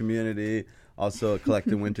out to the community. Also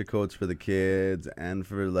collecting winter coats for the kids and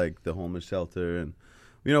for like the homeless shelter, and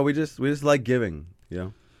you know we just like giving. You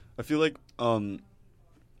know, I feel like I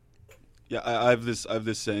have this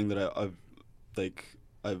saying that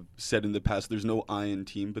I've said in the past. There's no I in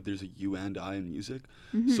team, but there's a you and I in music.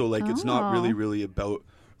 So like it's not really about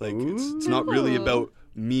like it's not really Ooh. about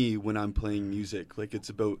me when I'm playing music. Like it's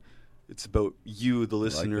about you, the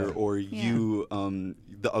listener, that. or you,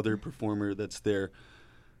 the other performer that's there.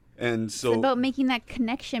 And so It's about making that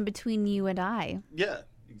connection between you and I. yeah,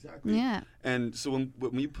 exactly. Yeah. And so when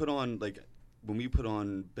we put on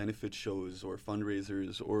benefit shows or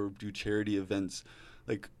fundraisers or do charity events,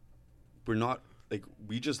 like we're not like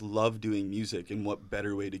we just love doing music, and what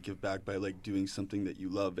better way to give back by like doing something that you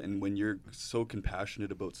love. And when you're so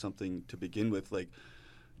compassionate about something to begin with, like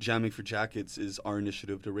Jamming for Jackets is our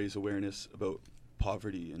initiative to raise awareness about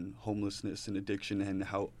poverty and homelessness and addiction, and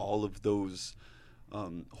how all of those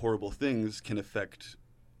horrible things can affect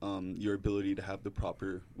your ability to have the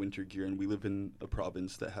proper winter gear. And we live in a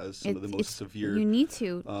province that has some of the most severe. You need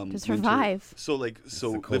to survive. Winter. So like,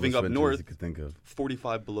 living up north, you could think of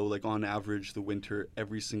 45 below. Like on average, the winter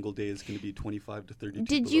every single day is going to be 25 to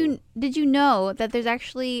 32. Did you know that there's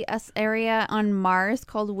actually a area on Mars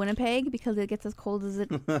called Winnipeg because it gets as cold as it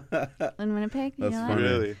in Winnipeg? You That's know funny. that?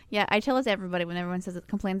 Really? Yeah, I tell it to everybody when everyone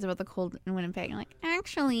complains about the cold in Winnipeg. I'm like,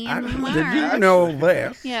 actually, in Mars. Did you know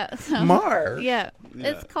this? Yeah. So, Mars. Yeah,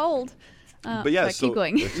 it's cold. But yeah, keep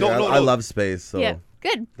going. I love space, so Yeah,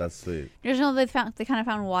 good. that's sweet. Did you know they kind of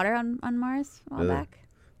found water on Mars a while Really? back?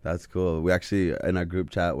 That's cool. We actually, in our group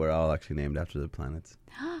chat, we're all actually named after the planets.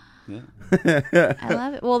 Yeah. I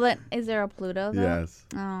love it. Well, then, is there a Pluto, though? Yes.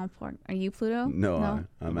 Oh, poor. Are you Pluto? No,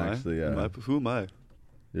 I'm actually. Who am I?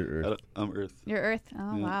 You're Earth. I'm Earth. You're Earth.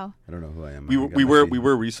 Oh, Yeah. wow. I don't know who I am. We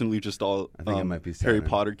were recently just all I think it might be Harry Saturn.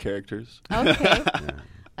 Potter characters. Okay. Yeah.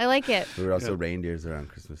 I like it. We were also reindeers around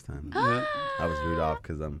Christmas time. Yeah. I was Rudolph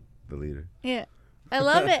because I'm the leader. Yeah. I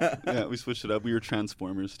love it. Yeah, we switched it up. We were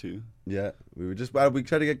Transformers too. Yeah, we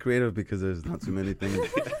try to get creative because there's not too many things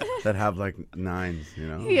that have like nines, you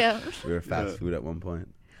know. Yeah. We were fast food at one point.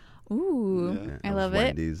 Ooh. Yeah. I That was love it.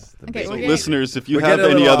 Wendy's, the Okay, So we're big- getting- listeners, if you We're have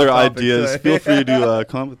getting a any little other off topic, ideas, sorry. feel free to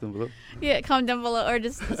comment them below. Yeah, comment down below or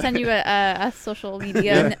just send you a social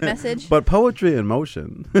media message. But poetry in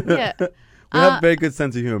motion. Yeah. We have a very good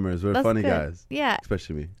sense of humor. We're That's funny good. guys. Yeah.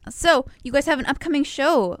 Especially me. So, you guys have an upcoming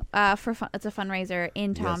show it's a fundraiser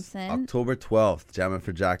in Thompson. Yes. October 12th, Jamming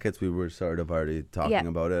for Jackets. We were sort of already talking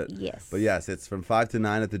about it. Yes. But yes, it's from 5 to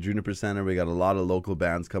 9 at the Juniper Center. We got a lot of local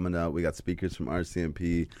bands coming out. We got speakers from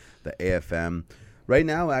RCMP, the AFM. Right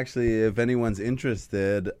now, actually, if anyone's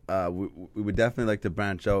interested, we would definitely like to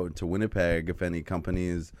branch out to Winnipeg if any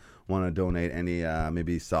companies want to donate any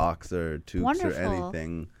maybe socks or tubes Wonderful. or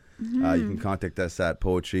anything. You can contact us at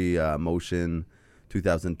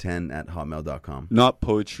poetrymotion2010@hotmail.com. Not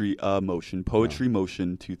Poetry Motion. Poetry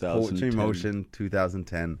Motion 2010.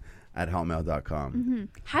 Poetrymotion2010@hotmail.com.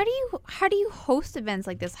 How do you host events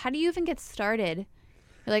like this? How do you even get started?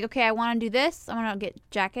 You're like, okay, I want to do this. I want to get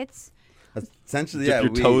jackets. Essentially, Dip yeah,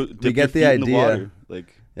 your we dip get your the feet in the idea. water.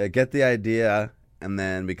 Like, Yeah, get the idea, and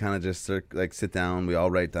then we kind of just sit down. We all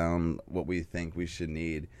write down what we think we should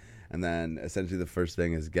need, and then essentially the first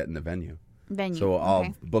thing is getting the venue. So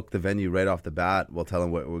I'll book the venue right off the bat. We'll tell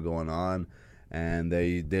them what we're going on, and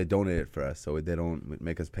they donate it for us. So they don't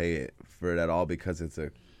make us pay for it at all because it's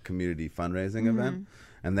a community fundraising event.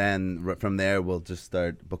 And then from there, we'll just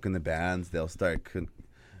start booking the bands. They'll start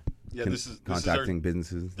this is contacting our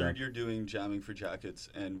businesses and third stuff. year doing Jamming for Jackets,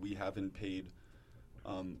 and we haven't paid.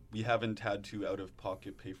 We haven't had to out of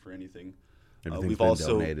pocket pay for anything. Everything's We've been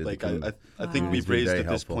also donated. I think Wow. we've It's been raised very at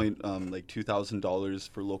this helpful. point like $2,000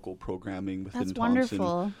 for local programming within That's Thompson.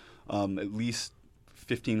 wonderful. At least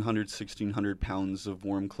 1,500, 1,600 pounds of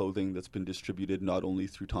warm clothing that's been distributed not only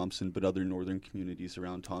through Thompson but other northern communities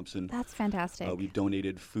around Thompson. That's fantastic. We've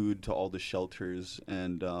donated food to all the shelters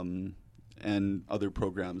and other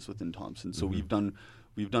programs within Thompson. So we've done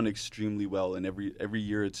extremely well, and every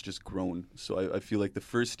year it's just grown. So I feel like the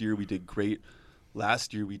first year we did great.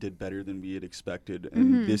 Last year we did better than we had expected,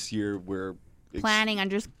 and this year we're Planning on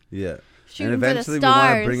just Yeah, shooting and for the eventually we want to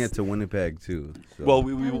stars. bring it to Winnipeg too. So. Well,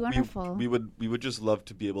 That'd be wonderful. we would just love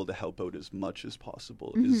to be able to help out as much as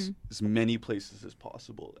possible, as many places as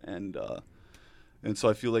possible, and so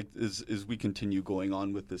I feel like as we continue going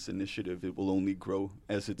on with this initiative, it will only grow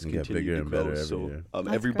as it's And get continued bigger to and grow. better every So year.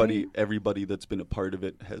 everybody that's been a part of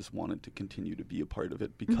it has wanted to continue to be a part of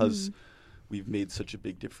it because we've made such a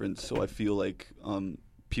big difference. So I feel like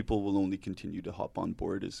people will only continue to hop on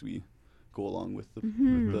board as we go along with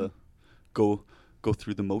the go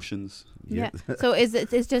through the motions. Yeah. So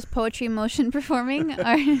it's just Poetry Motion performing?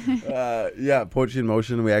 Or Yeah, Poetry in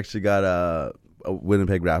Motion. We actually got a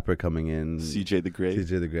Winnipeg rapper coming in, CJ the Great.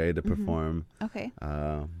 CJ the Great, to perform. Okay.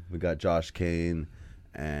 We got Josh Kane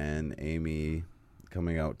and Amy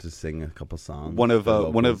coming out to sing a couple songs. One of for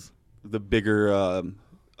locals. the bigger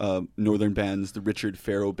northern bands, the Richard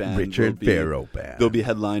Farrow Band. Farrow Band. They'll be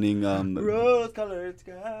headlining. Rose-colored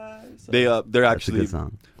skies. They're That's a actually good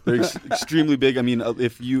song. they're extremely big. I mean,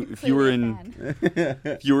 if you were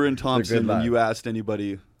in Thompson and live. you asked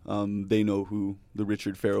anybody They know who the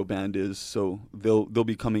Richard Farrow Band is, so they'll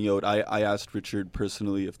be coming out. I asked Richard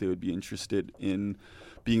personally if they would be interested in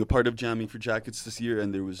being a part of Jamming for Jackets this year,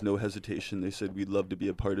 and there was no hesitation. They said we'd love to be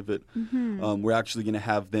a part of it. We're actually going to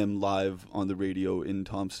have them live on the radio in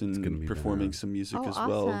Thompson performing some music as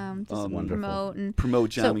well. Just promote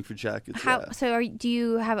Jamming for Jackets. Do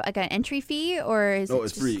you have like an entry fee, or is No, it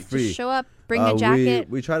it's just free. Just show up, bring a jacket?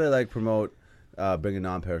 We try to like promote bringing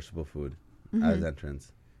non-perishable food as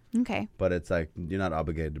entrance. Okay. But it's like you're not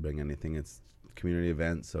obligated to bring anything. It's a community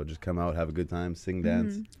event, so just come out, have a good time, sing,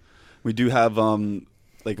 dance. We do have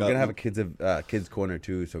we're gonna have a kids corner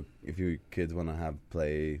too. So if you kids want to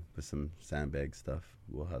play with some sandbag stuff,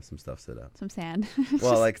 we'll have some stuff set up. Some sand.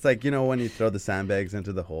 Well, like it's like when you throw the sandbags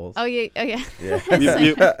into the holes. Oh yeah.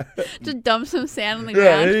 Yeah. Just dump some sand on the Yeah,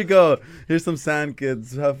 ground. here you go. Here's some sand,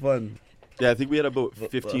 kids. Have fun. Yeah, I think we had about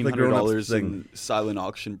 $1,500 in silent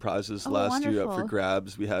auction prizes last year up for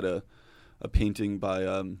grabs. We had a painting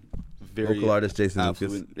by very local artist Jason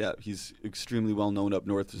Lucas. Yeah, he's extremely well known up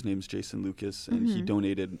north. His name's Jason Lucas, and he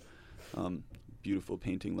donated beautiful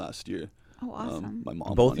painting last year. Oh, awesome. My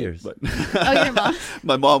mom Both won years. It, your mom?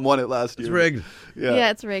 My mom won it last year. It's rigged. Yeah,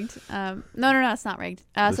 it's rigged. No, it's not rigged.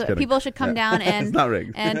 So kidding. people should come down and it's not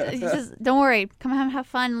rigged. And just don't worry, come have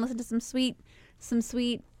fun and listen to some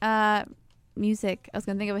sweet music. I was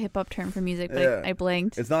gonna think of a hip hop term for music, but I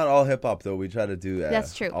blanked. It's not all hip hop though. We try to do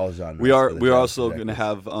that's true. All genres. We're also going to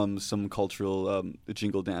have some cultural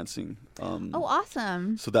jingle dancing. Oh,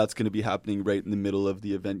 awesome! So that's going to be happening right in the middle of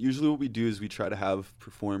the event. Usually, what we do is we try to have a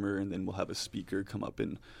performer, and then we'll have a speaker come up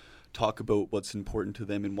and talk about what's important to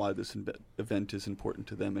them and why this event is important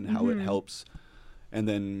to them and how it helps. And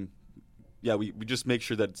then, we just make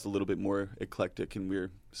sure that it's a little bit more eclectic and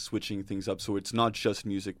we're switching things up. So it's not just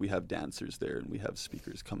music. We have dancers there and we have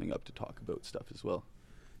speakers coming up to talk about stuff as well.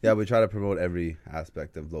 Yeah, we try to promote every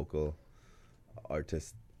aspect of local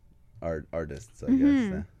artists, I guess.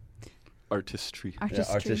 Yeah. Artistry. Yeah,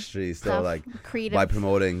 artistry. So Stuff. like Creative. by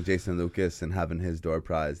promoting Jason Lucas and having his door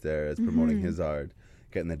prize there, it's promoting his art,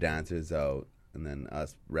 getting the dancers out, and then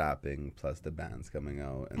us rapping plus the bands coming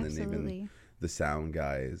out, and then even the sound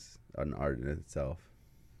guys, an art in itself.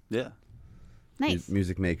 Yeah. Nice.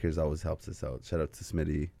 Music Makers always helps us out. Shout out to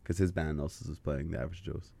Smitty because his band also was playing the Average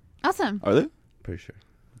Joes. Awesome. Are they? Pretty sure.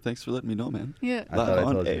 Thanks for letting me know, man. Yeah. I thought I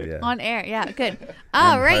on told air. you. Yeah. On air, yeah, good.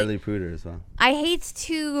 All and right. Harley Pruder as well. I hate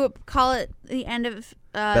to call it the end of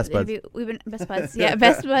Best the Buds. interview. We've been Best Buds, yeah,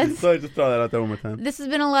 Best Buds. So I just throw that out there one more time. This has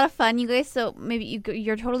been a lot of fun, you guys. So maybe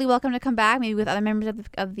you're totally welcome to come back, maybe with other members of the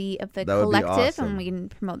That would be collective, awesome. and we can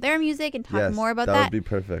promote their music and talk more about that that. would be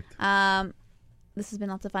perfect. This has been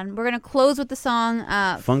lots of fun. We're gonna close with the song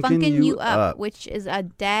 "Funkin' You Up," which is a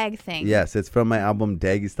Dag thing. Yes, it's from my album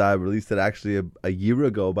Daggy Style. I released it actually a year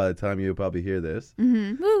ago by the time you'll probably hear this.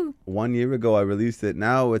 Woo. 1 year ago I released it.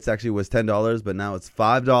 Now it's actually was $10, but now it's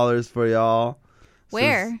 $5 for y'all.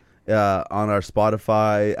 Where? On our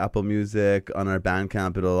Spotify, Apple Music, on our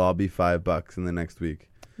Bandcamp, it'll all be $5 in the next week.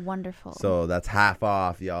 Wonderful. So that's half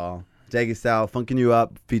off, y'all. Daggy Style, Funkin' You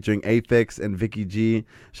Up, featuring Afix and Vicky G.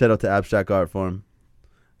 Shout out to Abstract Art Form.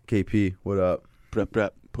 KP, what up?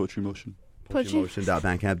 Brep, Poetry Motion.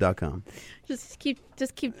 PoetryMotion.bandcamp.com. Just keep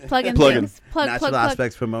plugging Plugging. things. Plug. Natural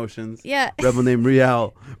Aspects Promotions. Yeah. Rebel Name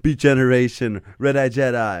Real. Beat Generation. Red Eye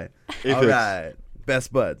Jedi. Afix. All right.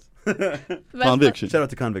 Best Buds. Conviction. Shout out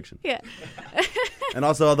to Conviction. Yeah. And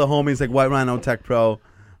also all the homies like White Rhino, Tech Pro.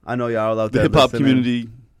 I know y'all out The there hip hop listening. community.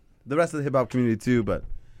 The rest of the hip hop community too, but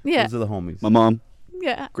Yeah. those are the homies. My mom.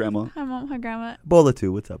 Yeah. Grandma. Hi, Mom. Hi, Grandma. Bola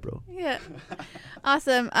too. What's up, bro? Yeah.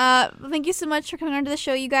 Awesome. Thank you so much for coming on to the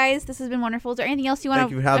show, you guys. This has been wonderful. Is there anything else you want to...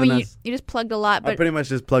 Thank you for having us. You just plugged a lot, I but... pretty much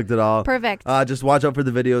just plugged it all. Perfect. Just watch out for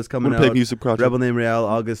the videos coming Winnipeg out. Music Project. Rebel Name Real,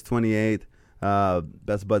 August 28th.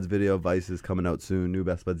 Best Buds video, Vice is coming out soon. New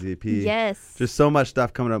Best Buds EP. Yes. Just so much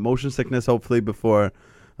stuff coming up. Motion Sickness, hopefully before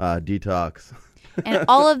Detox. And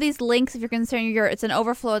all of these links, if you're concerned, it's an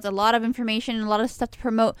overflow. It's a lot of information and a lot of stuff to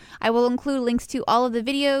promote. I will include links to all of the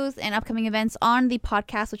videos and upcoming events on the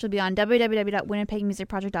podcast, which will be on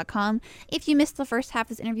www.winnipegmusicproject.com. If you missed the first half of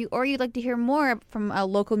this interview or you'd like to hear more from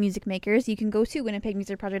local music makers, you can go to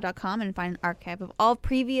winnipegmusicproject.com and find an archive of all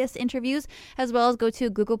previous interviews, as well as go to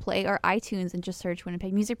Google Play or iTunes and just search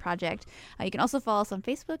Winnipeg Music Project. You can also follow us on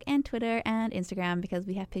Facebook and Twitter and Instagram because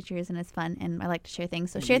we have pictures and it's fun and I like to share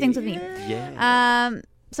things. So share things with me. Yeah.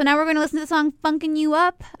 So now we're going to listen to the song "Funkin' You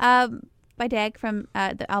Up" by Dag from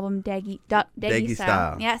the album Daggy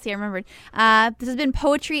Style. Yeah, see, I remembered. This has been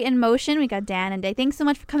Poetry in Motion. We got Dan and Dag. Thanks so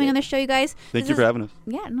much for coming on the show, you guys. Thank you for having us.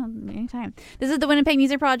 Yeah, no, anytime. This is the Winnipeg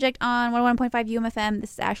Music Project on 101.5 UMFM.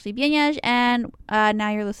 This is Ashley Bienage, and now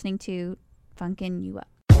you're listening to "Funkin' You Up."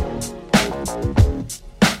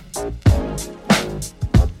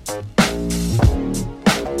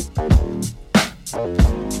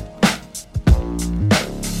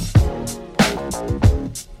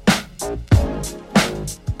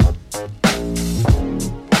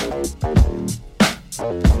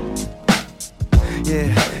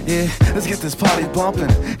 Yeah, let's get this party bumping.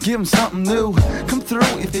 Give them something new. Come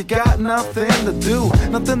through if you got nothing to do.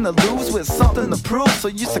 Nothing to lose with something to prove. So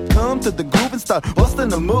you succumb to the groove and start busting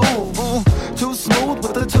the move. Too smooth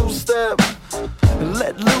with the two-step.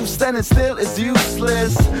 Let loose, standing still is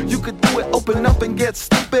useless. You could do it, open up and get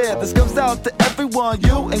stupid. This goes out to everyone,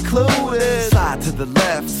 you included. Slide to the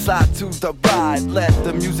left, slide to the right. Let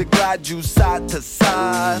the music guide you side to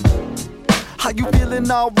side. How you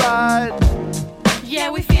feeling, alright? Yeah,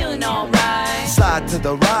 we feeling alright. Slide to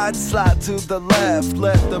the right, slide to the left.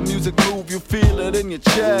 Let the music move, you feel it in your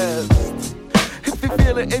chest. If you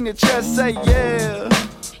feel it in your chest, say yeah.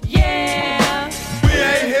 Yeah. We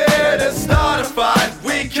ain't here to start a fight.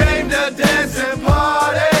 We came to dance and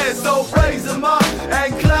party. So raise them up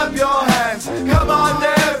and clap your hands. Come on,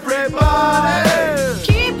 everybody.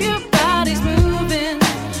 Keep your bodies moving.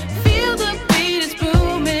 Feel the beat is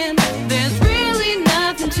booming. There's really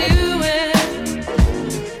nothing to it.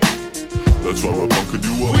 That's why we're punking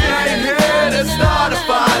you up. We ain't here to start a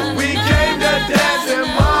fight. We came to dance and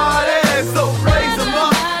party. So raise them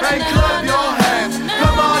up and clap your hands.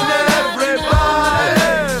 Come on, everybody.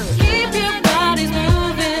 Keep your bodies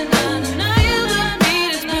moving. Feel the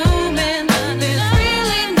beat is booming. There's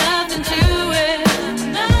really nothing to it.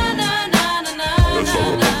 Na na na na na. That's why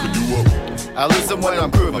we're punking you up. I listen when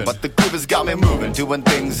I'm grooving, but the groove has got me moving, doing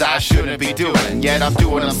things I shouldn't be doing, and yet I'm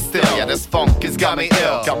doing them still. Yeah, this funk has got me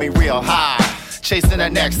ill, got me real high, chasing the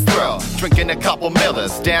next thrill, drinking a couple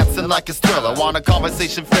Millers, dancing like a thriller. Want a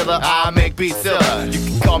conversation filler? I make beats iller. You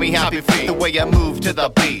can call me Happy Feet, the way I move to the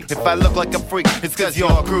beat. If I look like a freak, it's cause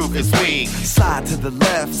your groove is weak. Slide to the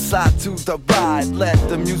left, slide to the right. Let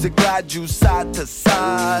the music guide you side to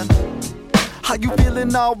side. How you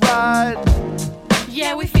feeling, alright?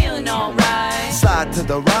 Yeah, we feeling alright. Slide to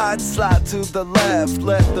the right, slide to the left.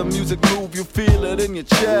 Let the music move, you feel it in your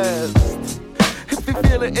chest. If you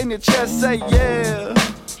feel it in your chest, say yeah.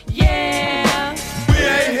 Yeah. We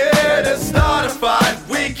ain't here to start a fight.